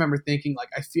dad. I just remember thinking like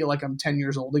I feel like I'm 10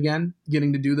 years old again,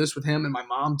 getting to do this with him and my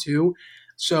mom too.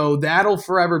 So that'll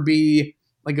forever be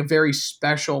like a very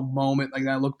special moment like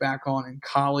that I look back on in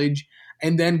college.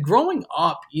 And then growing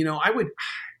up,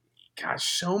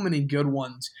 so many good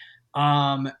ones.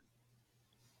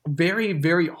 Very,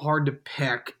 very hard to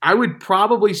pick. I would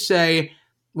probably say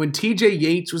when TJ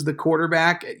Yates was the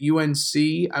quarterback at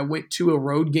UNC, I went to a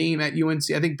road game at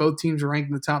UNC. I think both teams were ranked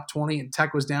in the top 20, and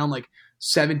Tech was down like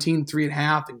 17-3 at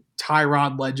half, and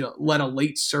Tyrod led a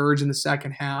late surge in the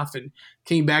second half and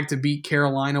came back to beat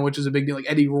Carolina, which is a big deal. Like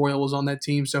Eddie Royal was on that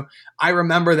team. So I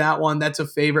remember that one. That's a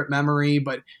favorite memory,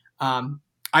 but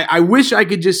I wish I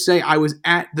could just say I was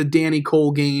at the Danny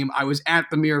Cole game. I was at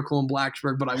the Miracle in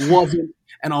Blacksburg, but I wasn't,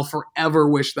 and I'll forever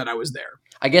wish that I was there.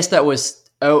 I guess that was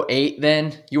 2008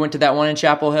 then. You went to that one in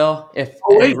Chapel Hill?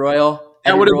 Eddie Royal?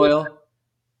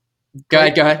 Go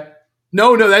ahead.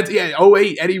 No, that's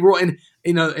 2008, Eddie Royal. And,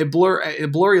 it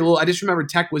blurry a little. I just remember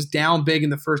Tech was down big in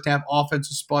the first half, offense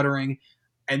was sputtering,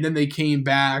 and then they came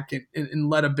back and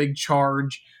led a big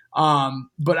charge.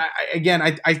 But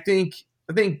I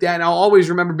think that I'll always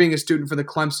remember being a student for the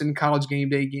Clemson College Game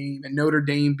Day game and Notre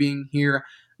Dame being here.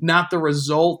 Not the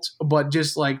result, but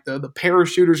just like the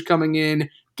parachuters coming in,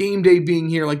 game day being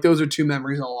here. Like those are two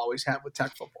memories I'll always have with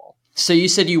Tech football. So you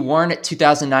said you weren't at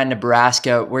 2009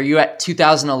 Nebraska. Were you at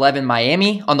 2011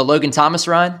 Miami on the Logan Thomas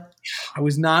run? I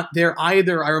was not there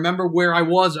either. I remember where I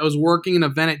was. I was working an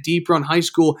event at Deep Run High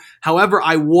School. However,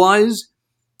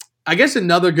 I guess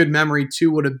another good memory too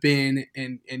would have been,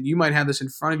 and you might have this in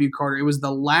front of you, Carter. It was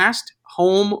the last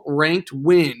home ranked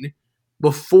win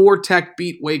before Tech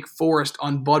beat Wake Forest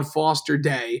on Bud Foster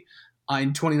Day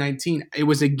in 2019. It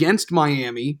was against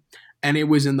Miami, and it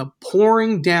was in the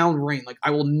pouring down rain. Like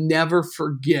I will never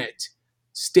forget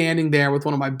standing there with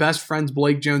one of my best friends,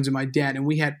 Blake Jones, and my dad, and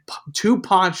we had two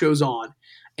ponchos on.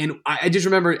 And I just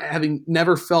remember having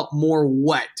never felt more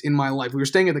wet in my life. We were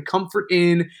staying at the Comfort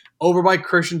Inn over by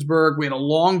Christiansburg. We had a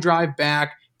long drive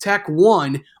back. Tech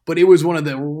won, but it was one of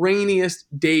the rainiest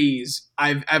days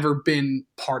I've ever been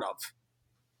part of.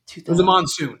 It was a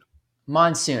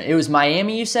monsoon. It was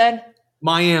Miami, you said?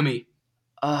 Miami.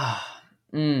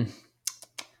 I'm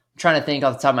trying to think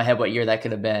off the top of my head what year that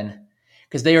could have been.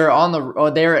 Because they were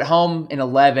at home in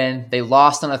 11. They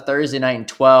lost on a Thursday night in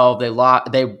 12.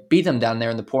 They beat them down there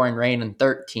in the pouring rain in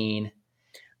 13.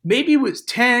 Maybe it was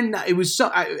 10. It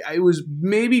was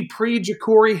maybe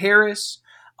pre-Ja'Cory Harris.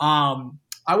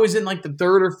 I was in like the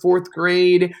third or fourth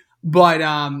grade. But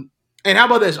and how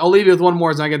about this? I'll leave you with one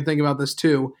more as I got to think about this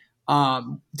too.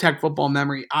 Tech football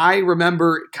memory. I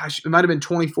remember, it might have been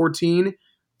 2014.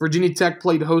 Virginia Tech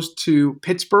played host to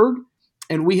Pittsburgh.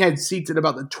 And we had seats at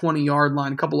about the 20-yard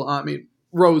line, a couple of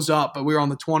rows up, but we were on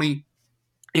the 20.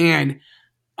 And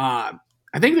I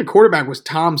think the quarterback was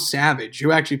Tom Savage,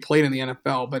 who actually played in the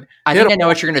NFL. But I think I know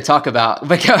what you're going to talk about.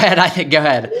 But go ahead. Go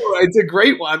ahead. It's a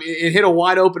great one. It hit a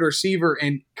wide open receiver,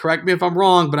 and correct me if I'm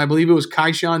wrong, but I believe it was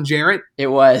Kyshawn Jarrett. It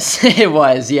was. It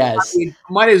was. Yes.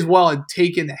 Might as well have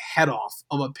taken the head off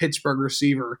of a Pittsburgh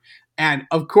receiver. And,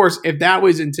 of course, if that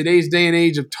was in today's day and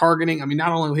age of targeting,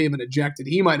 not only would he have been ejected,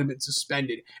 he might have been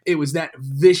suspended. It was that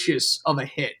vicious of a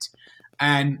hit.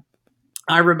 And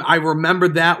I remember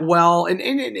that well.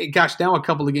 And gosh, now a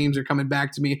couple of games are coming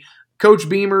back to me. Coach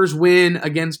Beamer's win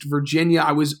against Virginia.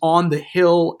 I was on the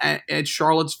hill at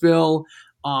Charlottesville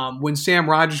when Sam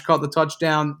Rogers caught the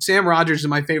touchdown. Sam Rogers is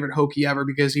my favorite Hokie ever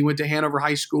because he went to Hanover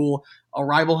High School. a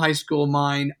rival high school of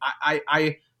mine.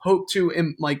 I hope to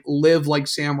live like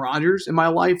Sam Rogers in my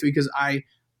life because I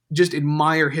just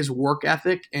admire his work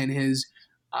ethic and his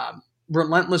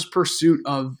relentless pursuit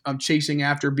of chasing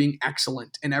after being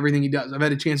excellent in everything he does. I've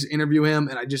had a chance to interview him,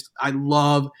 and I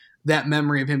love that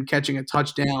memory of him catching a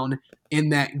touchdown in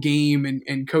that game,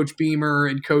 and Coach Beamer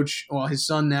and his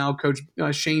son now, Coach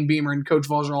Shane Beamer and Coach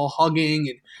Vols are all hugging,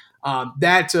 and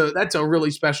that's a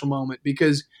really special moment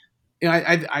because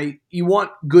you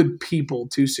want good people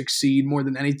to succeed more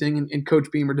than anything, and Coach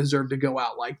Beamer deserved to go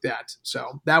out like that.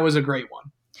 So that was a great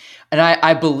one. And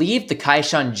I believe the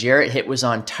Kaishan Jarrett hit was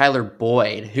on Tyler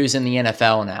Boyd, who's in the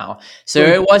NFL now. So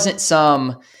it wasn't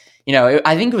some,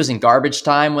 I think it was in garbage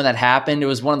time when that happened. It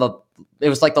was it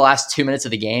was like the last 2 minutes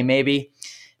of the game, maybe.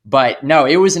 But no,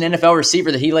 it was an NFL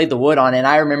receiver that he laid the wood on. And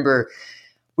I remember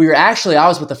I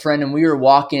was with a friend and we were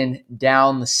walking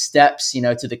down the steps,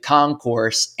 to the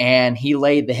concourse, and he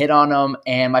laid the hit on him,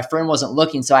 and my friend wasn't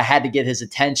looking. So I had to get his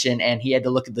attention, and he had to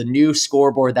look at the new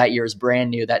scoreboard that year. Is brand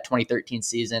new, that 2013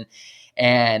 season.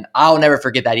 And I'll never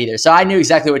forget that either. So I knew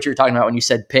exactly what you were talking about when you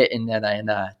said Pitt and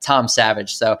Tom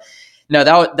Savage. So no,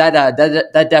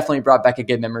 that definitely brought back a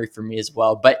good memory for me as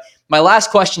well. But my last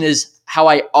question is how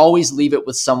I always leave it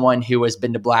with someone who has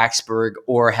been to Blacksburg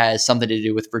or has something to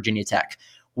do with Virginia Tech.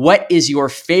 What is your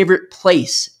favorite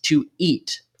place to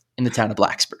eat in the town of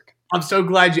Blacksburg? I'm so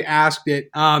glad you asked it.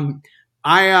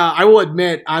 I will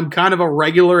admit I'm kind of a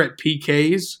regular at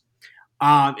PK's.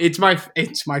 It's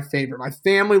my favorite. My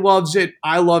family loves it.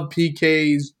 I love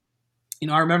PK's.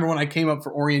 I remember when I came up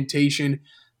for orientation,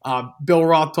 Bill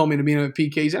Roth told me to meet him at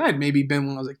PK's. And I had maybe been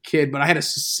when I was a kid, but I had a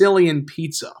Sicilian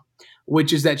pizza,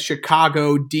 which is that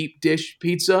Chicago deep dish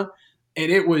pizza,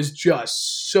 and it was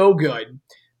just so good.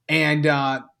 And,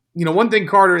 one thing,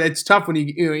 Carter, it's tough when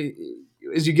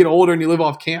as you get older and you live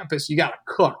off campus, you got to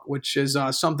cook, which is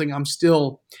something I'm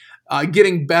still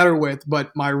getting better with.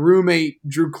 But my roommate,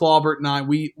 Drew Clawbert, and I,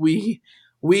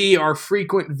 we are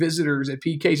frequent visitors at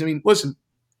PK's. I mean, listen,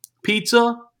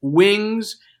 pizza,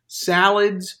 wings,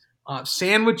 salads,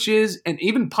 sandwiches, and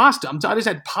even pasta. I just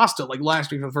had pasta like last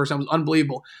week for the first time. It was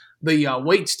unbelievable. The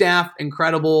wait staff,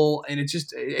 incredible, and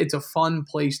it's a fun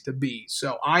place to be.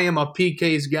 So I am a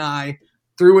PK's guy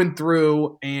through and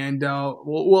through, and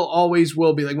we'll always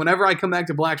will be. Like whenever I come back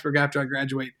to Blacksburg after I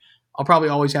graduate, I'll probably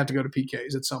always have to go to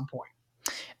PK's at some point.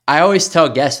 I always tell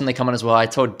guests when they come on as well. I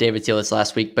told David Teal this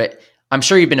last week, but I'm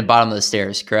sure you've been to Bottom of the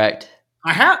Stairs, correct?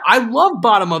 I have. I love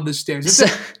Bottom of the Stairs.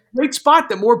 It's a great spot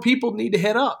that more people need to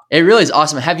hit up. It really is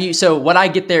awesome. So what I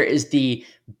get there is the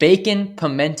bacon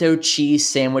pimento cheese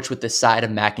sandwich with the side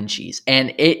of mac and cheese.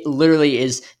 And it literally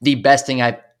is the best thing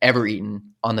I've ever eaten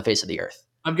on the face of the earth.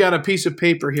 I've got a piece of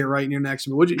paper here right next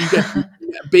to me. You got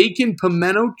bacon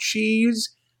pimento cheese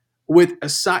with a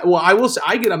side. Well, I will say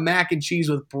I get a mac and cheese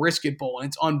with brisket bowl, and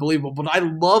it's unbelievable. But I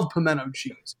love pimento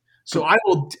cheese. So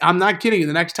I'm not kidding you.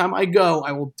 The next time I go,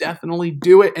 I will definitely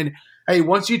do it. And hey,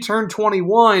 once you turn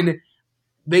 21,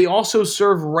 they also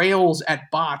serve rails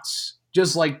at Bots,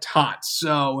 just like Tots.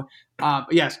 So,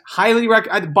 yes, highly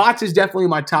recommend. Bots is definitely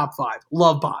my top 5.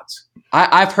 Love Bots.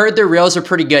 I've heard their rails are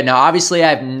pretty good. Now, obviously,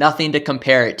 I have nothing to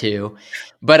compare it to,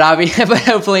 but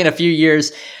hopefully in a few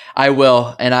years I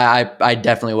will, and I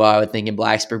definitely will. I would think in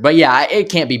Blacksburg, but yeah, it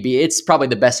can't be beat. It's probably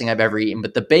the best thing I've ever eaten.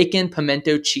 But the bacon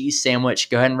pimento cheese sandwich,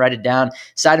 go ahead and write it down.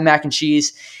 Side of mac and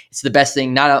cheese. It's the best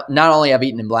thing not only I've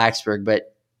eaten in Blacksburg,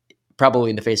 but probably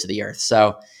in the face of the earth.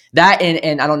 So that,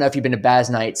 and I don't know if you've been to Baz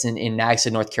Nights in Nags,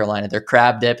 North Carolina. Their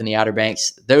crab dip and the Outer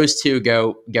Banks, those two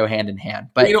go hand in hand.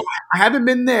 But I haven't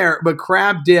been there, but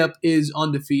crab dip is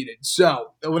undefeated.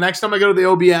 So the next time I go to the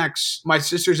OBX, my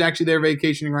sister's actually there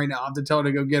vacationing right now. I'll have to tell her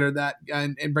to go get her that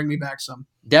and bring me back some.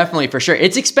 Definitely, for sure.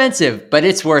 It's expensive, but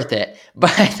it's worth it.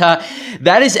 But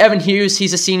that is Evan Hughes.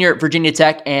 He's a senior at Virginia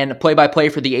Tech and play-by-play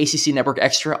for the ACC Network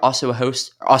Extra, also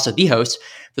the host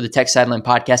for the Tech Sideline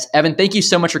podcast. Evan, thank you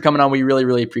so much for coming on. We really,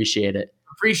 really appreciate it.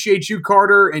 Appreciate you,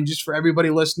 Carter. And just for everybody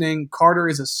listening, Carter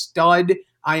is a stud.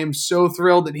 I am so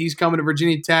thrilled that he's coming to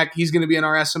Virginia Tech. He's going to be in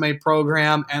our SMA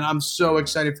program, and I'm so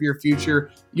excited for your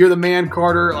future. You're the man,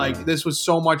 Carter. Like, this was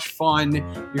so much fun.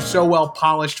 You're so well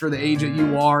polished for the age that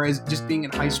you are, as just being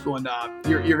in high school, and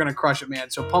you're going to crush it,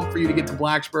 man. So pumped for you to get to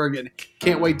Blacksburg, and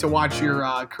can't wait to watch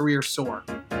your career soar.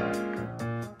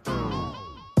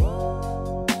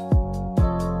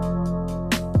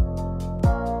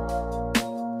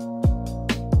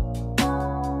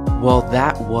 Well,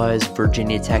 that was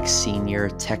Virginia Tech senior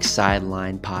Tech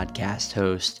Sideline podcast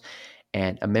host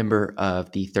and a member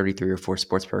of the 33-04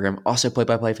 sports program, also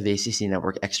play-by-play for the ACC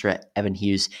Network Extra, Evan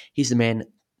Hughes. He's the man,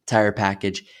 entire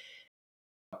package.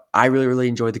 I really, really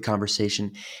enjoyed the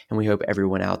conversation, and we hope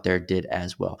everyone out there did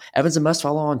as well. Evan's a must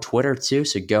follow on Twitter too,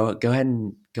 so go ahead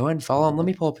and follow him. Let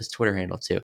me pull up his Twitter handle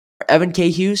too. Evan K.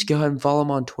 Hughes, go ahead and follow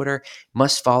him on Twitter.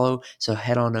 Must follow, so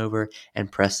head on over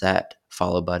and press that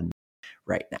follow button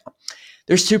right now.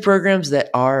 There's two programs that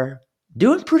are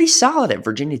doing pretty solid at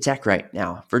Virginia Tech right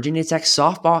now. Virginia Tech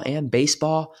softball and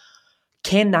baseball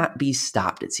cannot be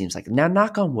stopped, it seems like. Now,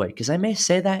 knock on wood, because I may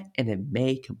say that and it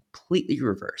may completely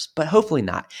reverse, but hopefully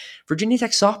not. Virginia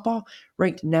Tech softball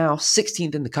ranked now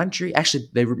 16th in the country. Actually,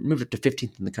 they moved up to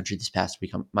 15th in the country this past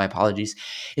week. My apologies.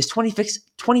 Is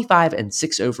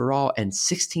 25-6 overall and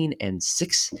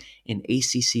 16-6 in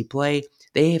ACC play.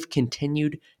 They have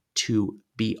continued to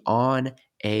be on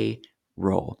a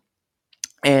roll.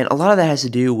 And a lot of that has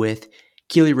to do with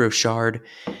Keely Rochard.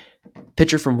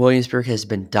 Pitcher from Williamsburg has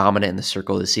been dominant in the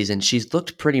circle this season. She's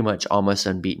looked pretty much almost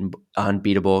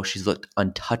unbeatable. She's looked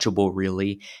untouchable,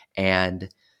 really. And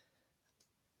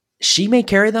she may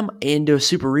carry them into a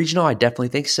super regional. I definitely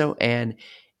think so. And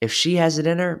if she has it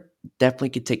in her, definitely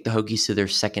could take the Hokies to their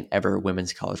second ever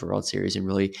Women's College World Series and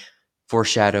really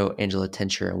foreshadow Angela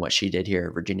Tincher and what she did here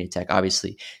at Virginia Tech.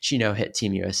 Obviously, she hit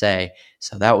Team USA,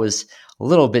 so that was a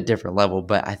little bit different level,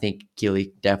 but I think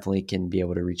Keely definitely can be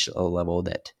able to reach a level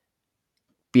that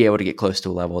be able to get close to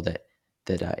a level that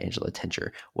Angela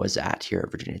Tincher was at here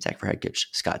at Virginia Tech for head coach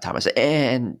Scott Thomas.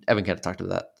 And Evan kind of talked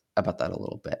about that a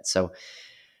little bit. So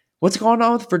what's going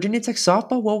on with Virginia Tech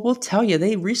softball? Well, we'll tell you.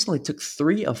 They recently took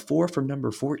 3 of 4 from number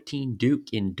 14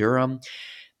 Duke in Durham.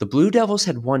 The Blue Devils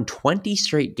had won 20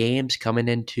 straight games coming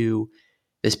into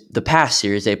the past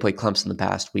series. They played Clemson the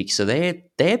past week, so they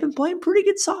have been playing pretty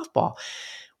good softball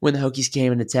when the Hokies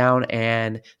came into town,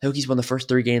 and the Hokies won the first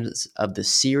 3 games of the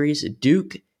series.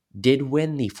 Duke did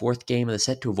win the 4th game of the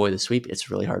set to avoid the sweep. It's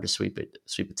really hard to sweep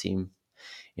a team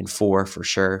in 4 for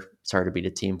sure. It's hard to beat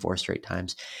a team 4 straight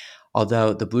times.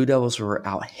 Although the Blue Devils were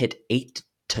out hit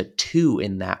 8-2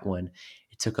 in that one.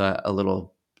 It took a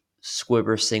little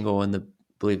squibber single in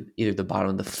believe either the bottom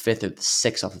of the 5th or the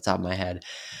 6th off the top of my head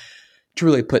to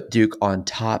really put Duke on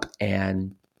top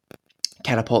and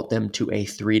catapult them to a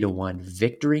 3-1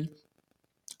 victory.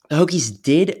 The Hokies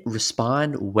did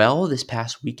respond well this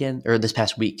past week.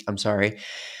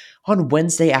 On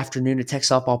Wednesday afternoon at Tech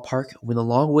Softball Park when the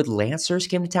Longwood Lancers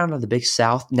came to town out of the Big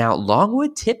South. Now,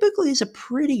 Longwood typically is a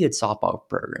pretty good softball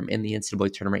program in the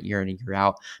NCAA tournament year in and year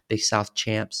out. Big South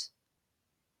champs,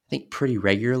 I think, pretty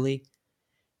regularly.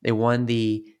 The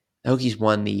Hokies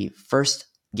won the first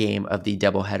game of the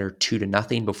doubleheader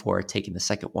 2-0 before taking the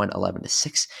second one 11-6.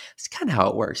 That's kind of how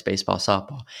it works, baseball,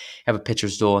 softball. Have a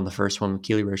pitcher's duel in the first one with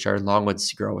Keely Rochard.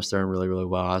 Longwood's girl was throwing really, really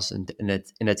well. I was in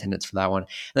attendance for that one. And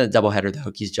then the doubleheader, the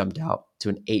Hokies jumped out to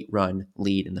an 8-run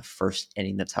lead in the first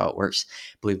inning. That's how it works.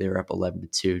 I believe they were up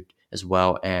 11-2 as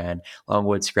well. And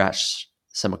Longwood scratched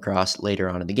some across later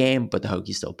on in the game, but the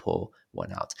Hokies still pull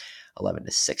one out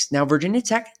 11-6. Now, Virginia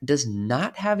Tech does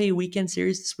not have a weekend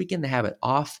series this weekend. They have it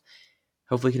off.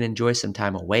 Hopefully can enjoy some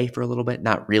time away for a little bit.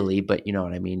 Not really, but you know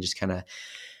what I mean. Just kind of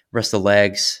rest the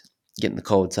legs, get in the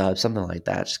cold tub, something like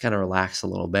that. Just kind of relax a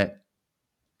little bit.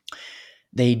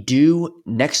 They do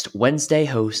next Wednesday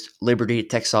host Liberty at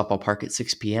Tech Softball Park at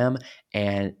 6 p.m.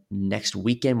 And next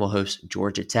weekend we'll host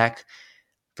Georgia Tech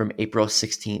from April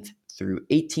 16th through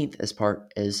 18th as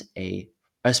part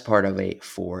of a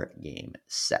 4-game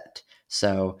set.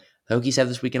 So the Hokies have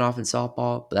this weekend off in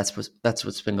softball, but that's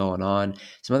what's been going on.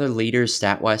 Some other leaders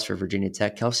stat-wise for Virginia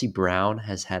Tech. Kelsey Brown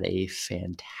has had a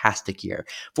fantastic year.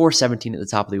 417 at the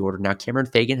top of the order. Now, Cameron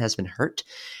Fagan has been hurt.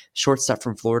 Shortstop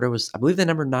from Florida was, I believe, the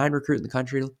number 9 recruit in the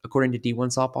country, according to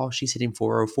D1 Softball. She's hitting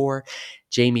 404.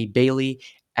 Jamie Bailey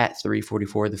at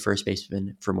 344, the first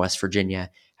baseman from West Virginia,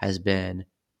 has been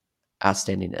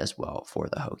outstanding as well for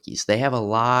the Hokies. They have a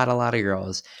lot of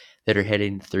girls that are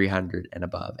hitting 300 and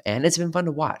above. And it's been fun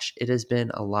to watch. It has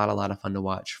been a lot of fun to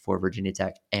watch for Virginia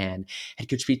Tech. And head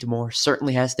coach Pete DeMoore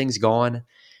certainly has things going in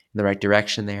the right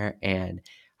direction there. And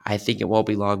I think it won't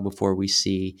be long before we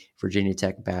see Virginia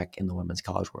Tech back in the Women's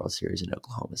College World Series in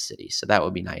Oklahoma City. So that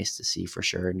would be nice to see for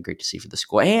sure and great to see for the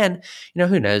school. And,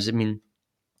 who knows? I mean,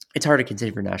 it's hard to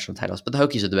contend for national titles, but the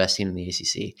Hokies are the best team in the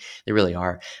ACC. They really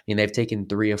are. I mean, they've taken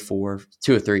 2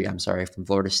 of 3 from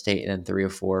Florida State and then 3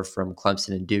 of 4 from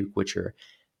Clemson and Duke, which are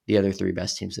the other 3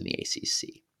 best teams in the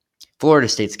ACC. Florida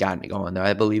State's gotten it going, though.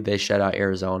 I believe they shut out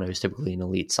Arizona, who's typically an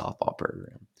elite softball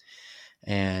program.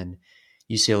 And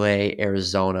UCLA,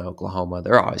 Arizona, Oklahoma,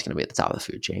 they're always going to be at the top of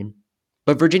the food chain.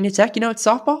 But Virginia Tech, it's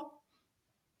softball.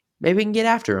 Maybe we can get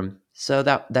after them. So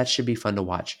that should be fun to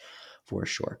watch for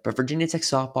sure. But Virginia Tech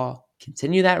softball,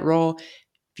 continue that roll.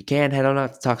 If you can, head on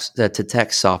out to Tech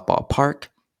Softball Park.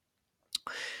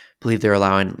 believe they're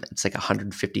allowing, it's like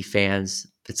 150 fans.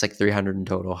 It's like 300 in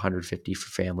total, 150 for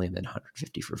family, and then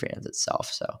 150 for fans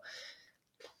itself. So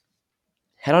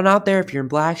head on out there if you're in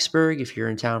Blacksburg, if you're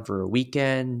in town for a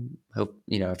weekend, hope,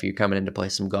 if you're coming in to play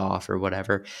some golf or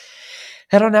whatever,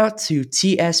 head on out to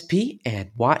TSP and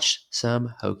watch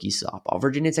some Hokie softball.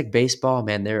 Virginia Tech baseball,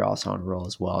 man, they're also on a roll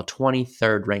as well.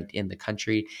 23rd ranked in the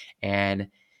country, and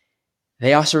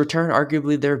they also return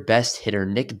arguably their best hitter.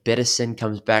 Nick Biddison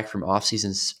comes back from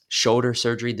offseason shoulder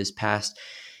surgery this past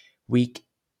week.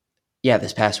 Yeah,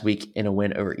 this past week in a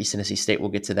win over East Tennessee State. We'll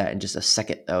get to that in just a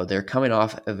second, though. They're coming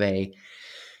off of they're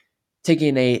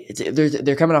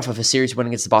coming off of a series win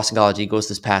against the Boston College Eagles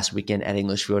this past weekend at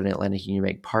English Field in Atlantic Union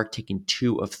Bank Park, taking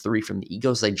 2 of 3 from the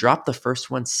Eagles. They dropped the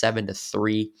first one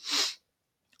 7-3.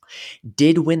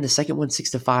 Did win the second one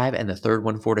 6-5 and the third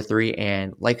one 4-3.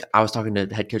 And like I was talking to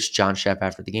head coach John Shepp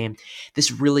after the game, this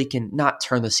really can not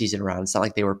turn the season around. It's not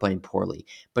like they were playing poorly,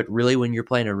 but really when you're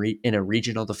playing in a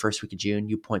regional the first week of June,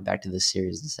 you point back to this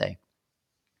series and say,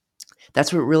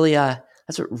 that's what really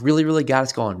got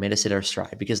us going, made us hit our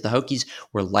stride, because the Hokies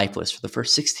were lifeless for the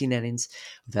first 16 innings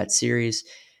of that series.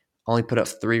 Only put up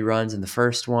 3 runs in the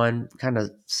first one, kind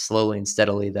of slowly and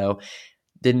steadily though.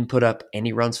 Didn't put up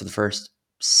any runs for the first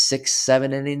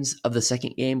 6-7 innings of the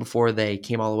second game before they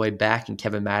came all the way back, and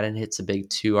Kevin Madden hits a big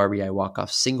 2 RBI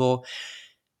walk-off single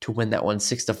to win that one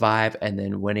 6-5, and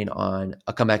then winning on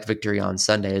a comeback victory on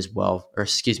Sunday as well, or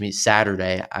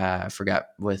Saturday. I forgot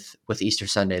with Easter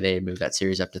Sunday, they moved that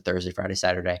series up to Thursday, Friday,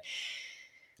 Saturday.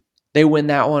 They win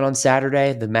that one on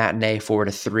Saturday, the matinee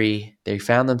 4-3. They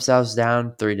found themselves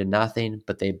down 3-0,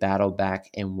 but they battled back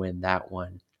and win that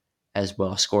one as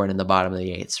well, scoring in the bottom of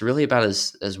the 8th. It's really about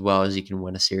as well as you can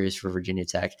win a series for Virginia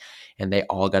Tech, and they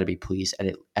all got to be pleased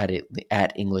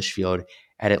at English Field,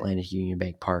 at Atlantic Union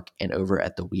Bank Park, and over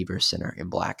at the Weaver Center in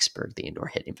Blacksburg, the indoor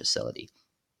hitting facility.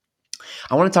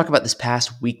 I want to talk about this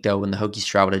past week, though, when the Hokies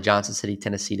traveled to Johnson City,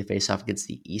 Tennessee to face off against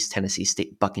the East Tennessee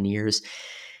State Buccaneers.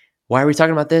 Why are we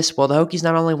talking about this? Well, the Hokies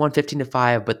not only won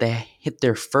 15-5, but they hit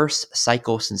their first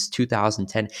cycle since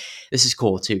 2010. This is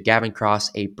cool, too. Gavin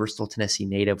Cross, a Bristol, Tennessee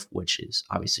native, which is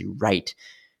obviously right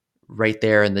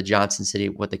there in the Johnson City,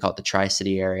 what they call it, the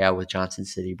Tri-City area, with Johnson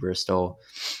City, Bristol.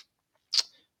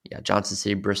 Yeah, Johnson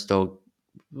City, Bristol.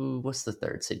 What's the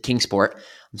third city? Kingsport.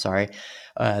 I'm sorry.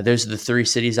 Those are the 3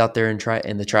 cities out there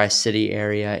in the Tri-City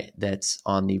area that's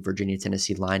on the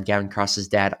Virginia-Tennessee line. Gavin Cross's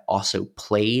dad also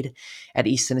played at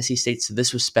East Tennessee State, so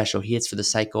this was special. He hits for the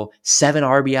cycle 7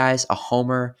 RBIs, a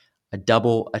homer, a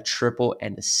double, a triple,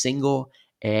 and a single.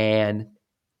 And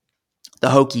the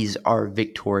Hokies are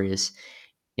victorious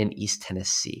in East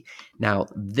Tennessee. Now,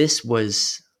 this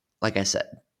was, like I said,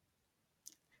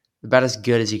 about as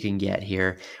good as you can get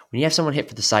here. When you have someone hit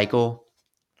for the cycle,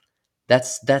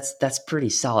 that's pretty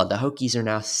solid. The Hokies are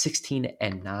now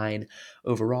 16-9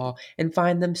 overall and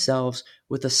find themselves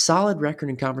with a solid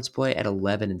record in conference play at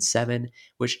 11-7.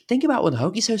 Which, think about when the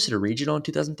Hokies hosted a regional in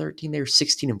 2013, they were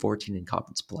 16-14 in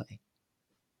conference play.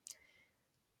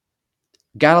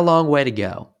 Got a long way to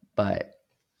go, but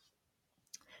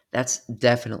that's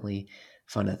definitely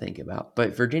fun to think about.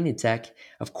 But Virginia Tech,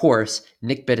 of course,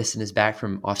 Nick Biddison is back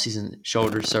from off-season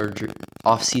shoulder surgery,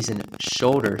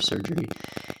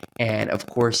 and of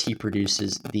course he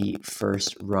produces the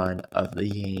first run of the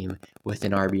game with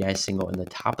an RBI single in the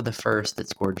top of the first that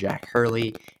scored Jack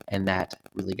Hurley, and that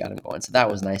really got him going. So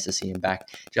that was nice to see him back.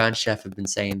 John Shepp had been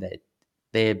saying that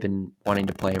they had been wanting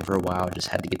to play him for a while, just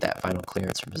had to get that final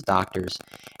clearance from his doctors,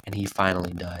 and he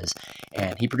finally does.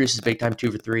 And he produces big time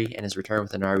 2 for 3 in his return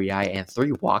with an RBI and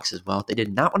 3 walks as well. They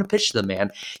did not want to pitch to the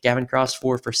man. Gavin Cross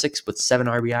 4 for 6 with 7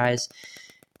 RBIs,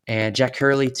 and Jack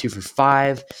Hurley 2 for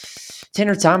 5.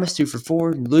 Tanner Thomas 2 for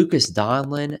 4. Lucas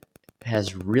Donlin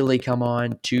has really come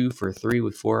on 2 for 3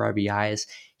 with 4 RBIs.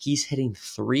 He's hitting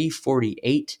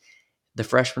 .348. The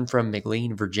freshman from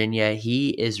McLean, Virginia,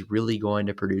 he is really going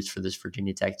to produce for this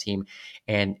Virginia Tech team.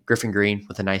 And Griffin Green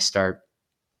with a nice start.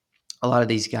 A lot of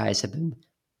these guys have been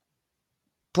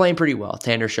playing pretty well.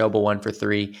 Tanner Schobel 1 for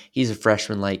 3. He's a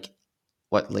freshman like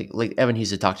Evan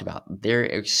Hughes had talked about. They're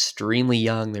extremely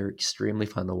young. They're extremely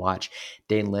fun to watch.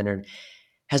 Dane Leonard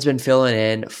has been filling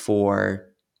in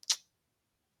for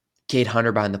Cade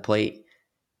Hunter behind the plate.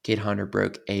 Cade Hunter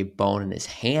broke a bone in his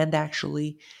hand,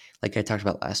 actually, like I talked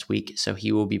about last week. So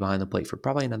he will be behind the plate for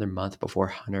probably another month before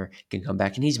Hunter can come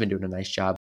back. And he's been doing a nice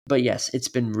job. But yes, it's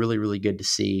been really, really good to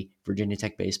see Virginia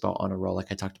Tech baseball on a roll,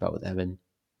 like I talked about with Evan.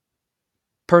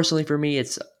 Personally, for me,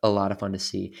 it's a lot of fun to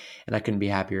see. And I couldn't be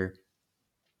happier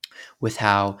with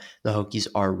how the Hokies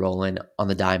are rolling on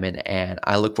the diamond. And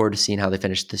I look forward to seeing how they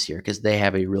finish this year because they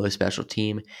have a really special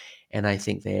team. And I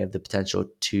think they have the potential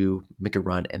to make a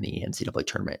run in the NCAA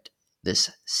tournament this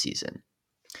season.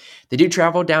 They do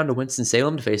travel down to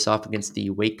Winston-Salem to face off against the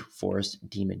Wake Forest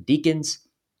Demon Deacons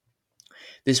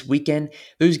this weekend.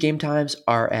 Those game times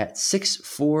are at 6,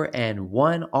 4, and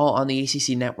 1, all on the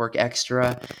ACC Network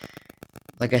Extra.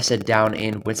 Like I said, down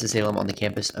in Winston-Salem on the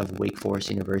campus of Wake Forest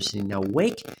University. Now,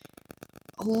 Wake,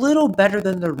 a little better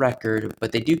than the record,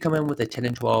 but they do come in with a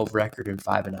 10-12 record and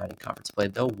 5-9 in conference play.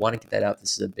 They'll want to get that out.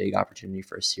 This is a big opportunity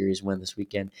for a series win this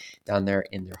weekend down there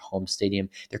in their home stadium.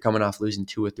 They're coming off losing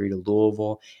 2 or 3 to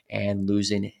Louisville and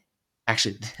losing,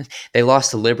 actually, they lost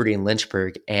to Liberty and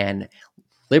Lynchburg, and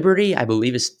Liberty, I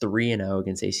believe, is 3-0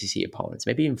 against ACC opponents,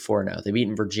 maybe even 4-0. They've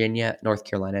beaten Virginia, North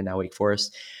Carolina, now Wake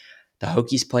Forest. The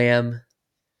Hokies play them.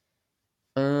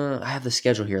 I have the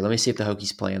schedule here. Let me see if the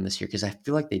Hokies play them this year because I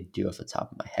feel like they do off the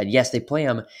top of my head. Yes, they play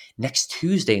them next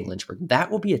Tuesday in Lynchburg. That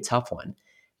will be a tough one.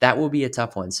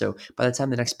 So by the time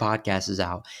the next podcast is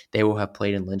out, they will have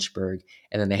played in Lynchburg,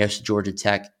 and then they host Georgia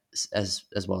Tech as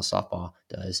well as softball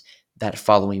does that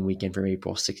following weekend from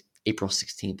April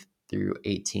 16th through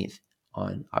 18th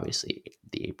on obviously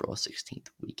the April 16th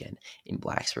weekend in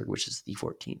Blacksburg, which is the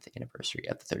 14th anniversary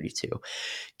of the 32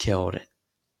 killed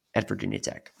at Virginia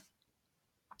Tech.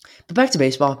 But back to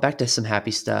baseball, back to some happy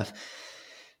stuff.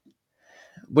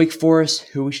 Wake Forest,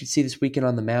 who we should see this weekend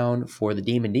on the mound for the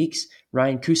Demon Deacs,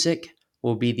 Ryan Cusick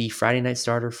will be the Friday night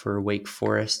starter for Wake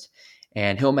Forest,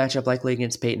 and he'll match up likely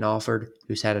against Peyton Alford,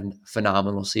 who's had a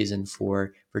phenomenal season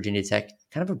for Virginia Tech.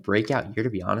 Kind of a breakout year, to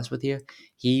be honest with you.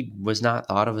 He was not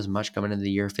thought of as much coming into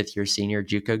the year, fifth-year senior,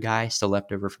 JUCO guy, still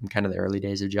left over from kind of the early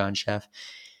days of John Sheff.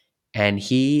 And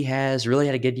he has really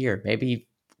had a good year. Maybe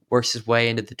works his way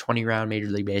into the 20-round Major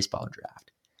League Baseball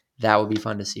draft. That would be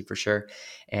fun to see for sure.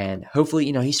 And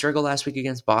hopefully, he struggled last week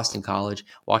against Boston College.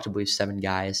 Walked, I believe, 7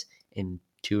 guys in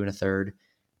 2 1/3.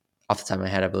 Off the top of my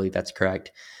head, I believe that's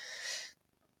correct.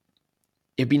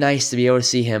 It'd be nice to be able to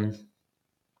see him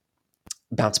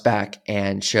bounce back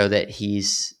and show that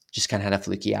he's just kind of had a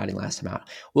fluky outing last time out.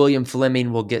 William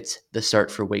Fleming will get the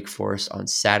start for Wake Forest on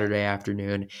Saturday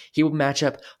afternoon. He will match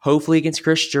up hopefully against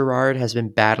Chris Gerard, has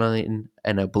been battling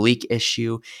an oblique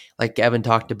issue. Like Evan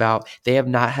talked about, they have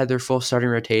not had their full starting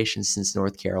rotation since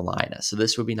North Carolina. So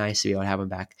this would be nice to be able to have him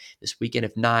back this weekend.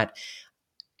 If not,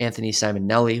 Anthony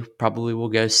Simonelli probably will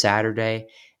go Saturday.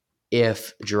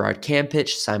 If Gerard can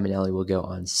pitch, Simonelli will go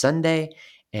on Sunday.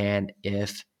 And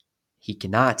if he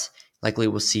cannot, likely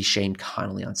we'll see Shane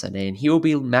Connolly on Sunday, and he will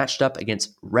be matched up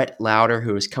against Rhett Lauder,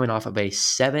 who is coming off of a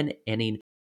 7-inning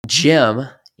gem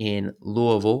in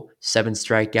Louisville, 7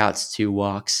 strikeouts, 2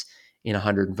 walks in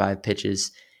 105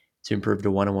 pitches to improve to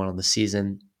 1-1 on the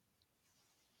season.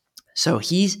 So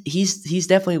he's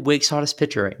definitely Wake's hottest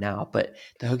pitcher right now, but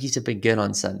the Hokies have been good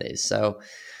on Sundays. So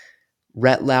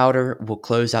Rhett Lauder will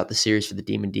close out the series for the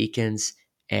Demon Deacons,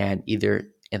 and either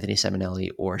Anthony Simonelli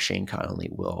or Shane Connolly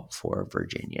will for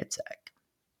Virginia Tech.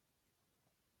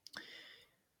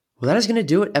 Well, that is going to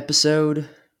do it. Episode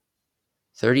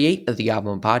 38 of the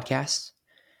Goblin Podcast,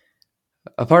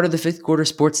 a part of the Fifth Quarter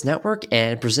Sports Network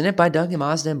and presented by Duncan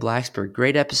Mazda in Blacksburg.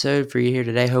 Great episode for you here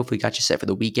today. Hopefully got you set for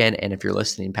the weekend. And if you're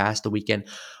listening past the weekend,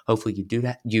 hopefully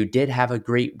you did have a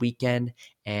great weekend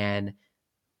and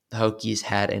the Hokies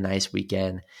had a nice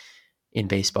weekend in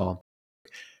baseball.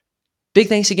 Big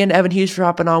thanks again to Evan Hughes for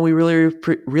hopping on. We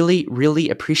really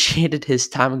appreciated his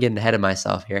time. I'm getting ahead of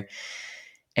myself here.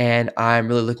 And I'm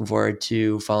really looking forward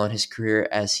to following his career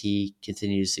as he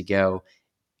continues to go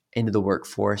into the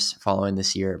workforce following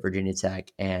this year at Virginia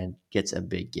Tech and gets a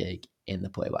big gig in the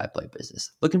play-by-play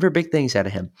business. Looking for big things out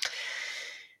of him.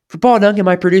 For Paul Duncan,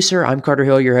 my producer, I'm Carter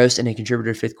Hill, your host and a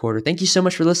contributor to Fifth Quarter. Thank you so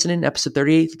much for listening to episode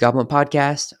 38, the Goblin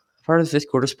Podcast, part of the Fifth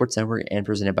Quarter Sports Network and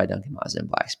presented by Duncan Mazda in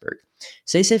Blacksburg.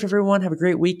 Stay safe, everyone. Have a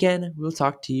great weekend. We'll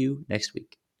talk to you next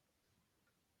week.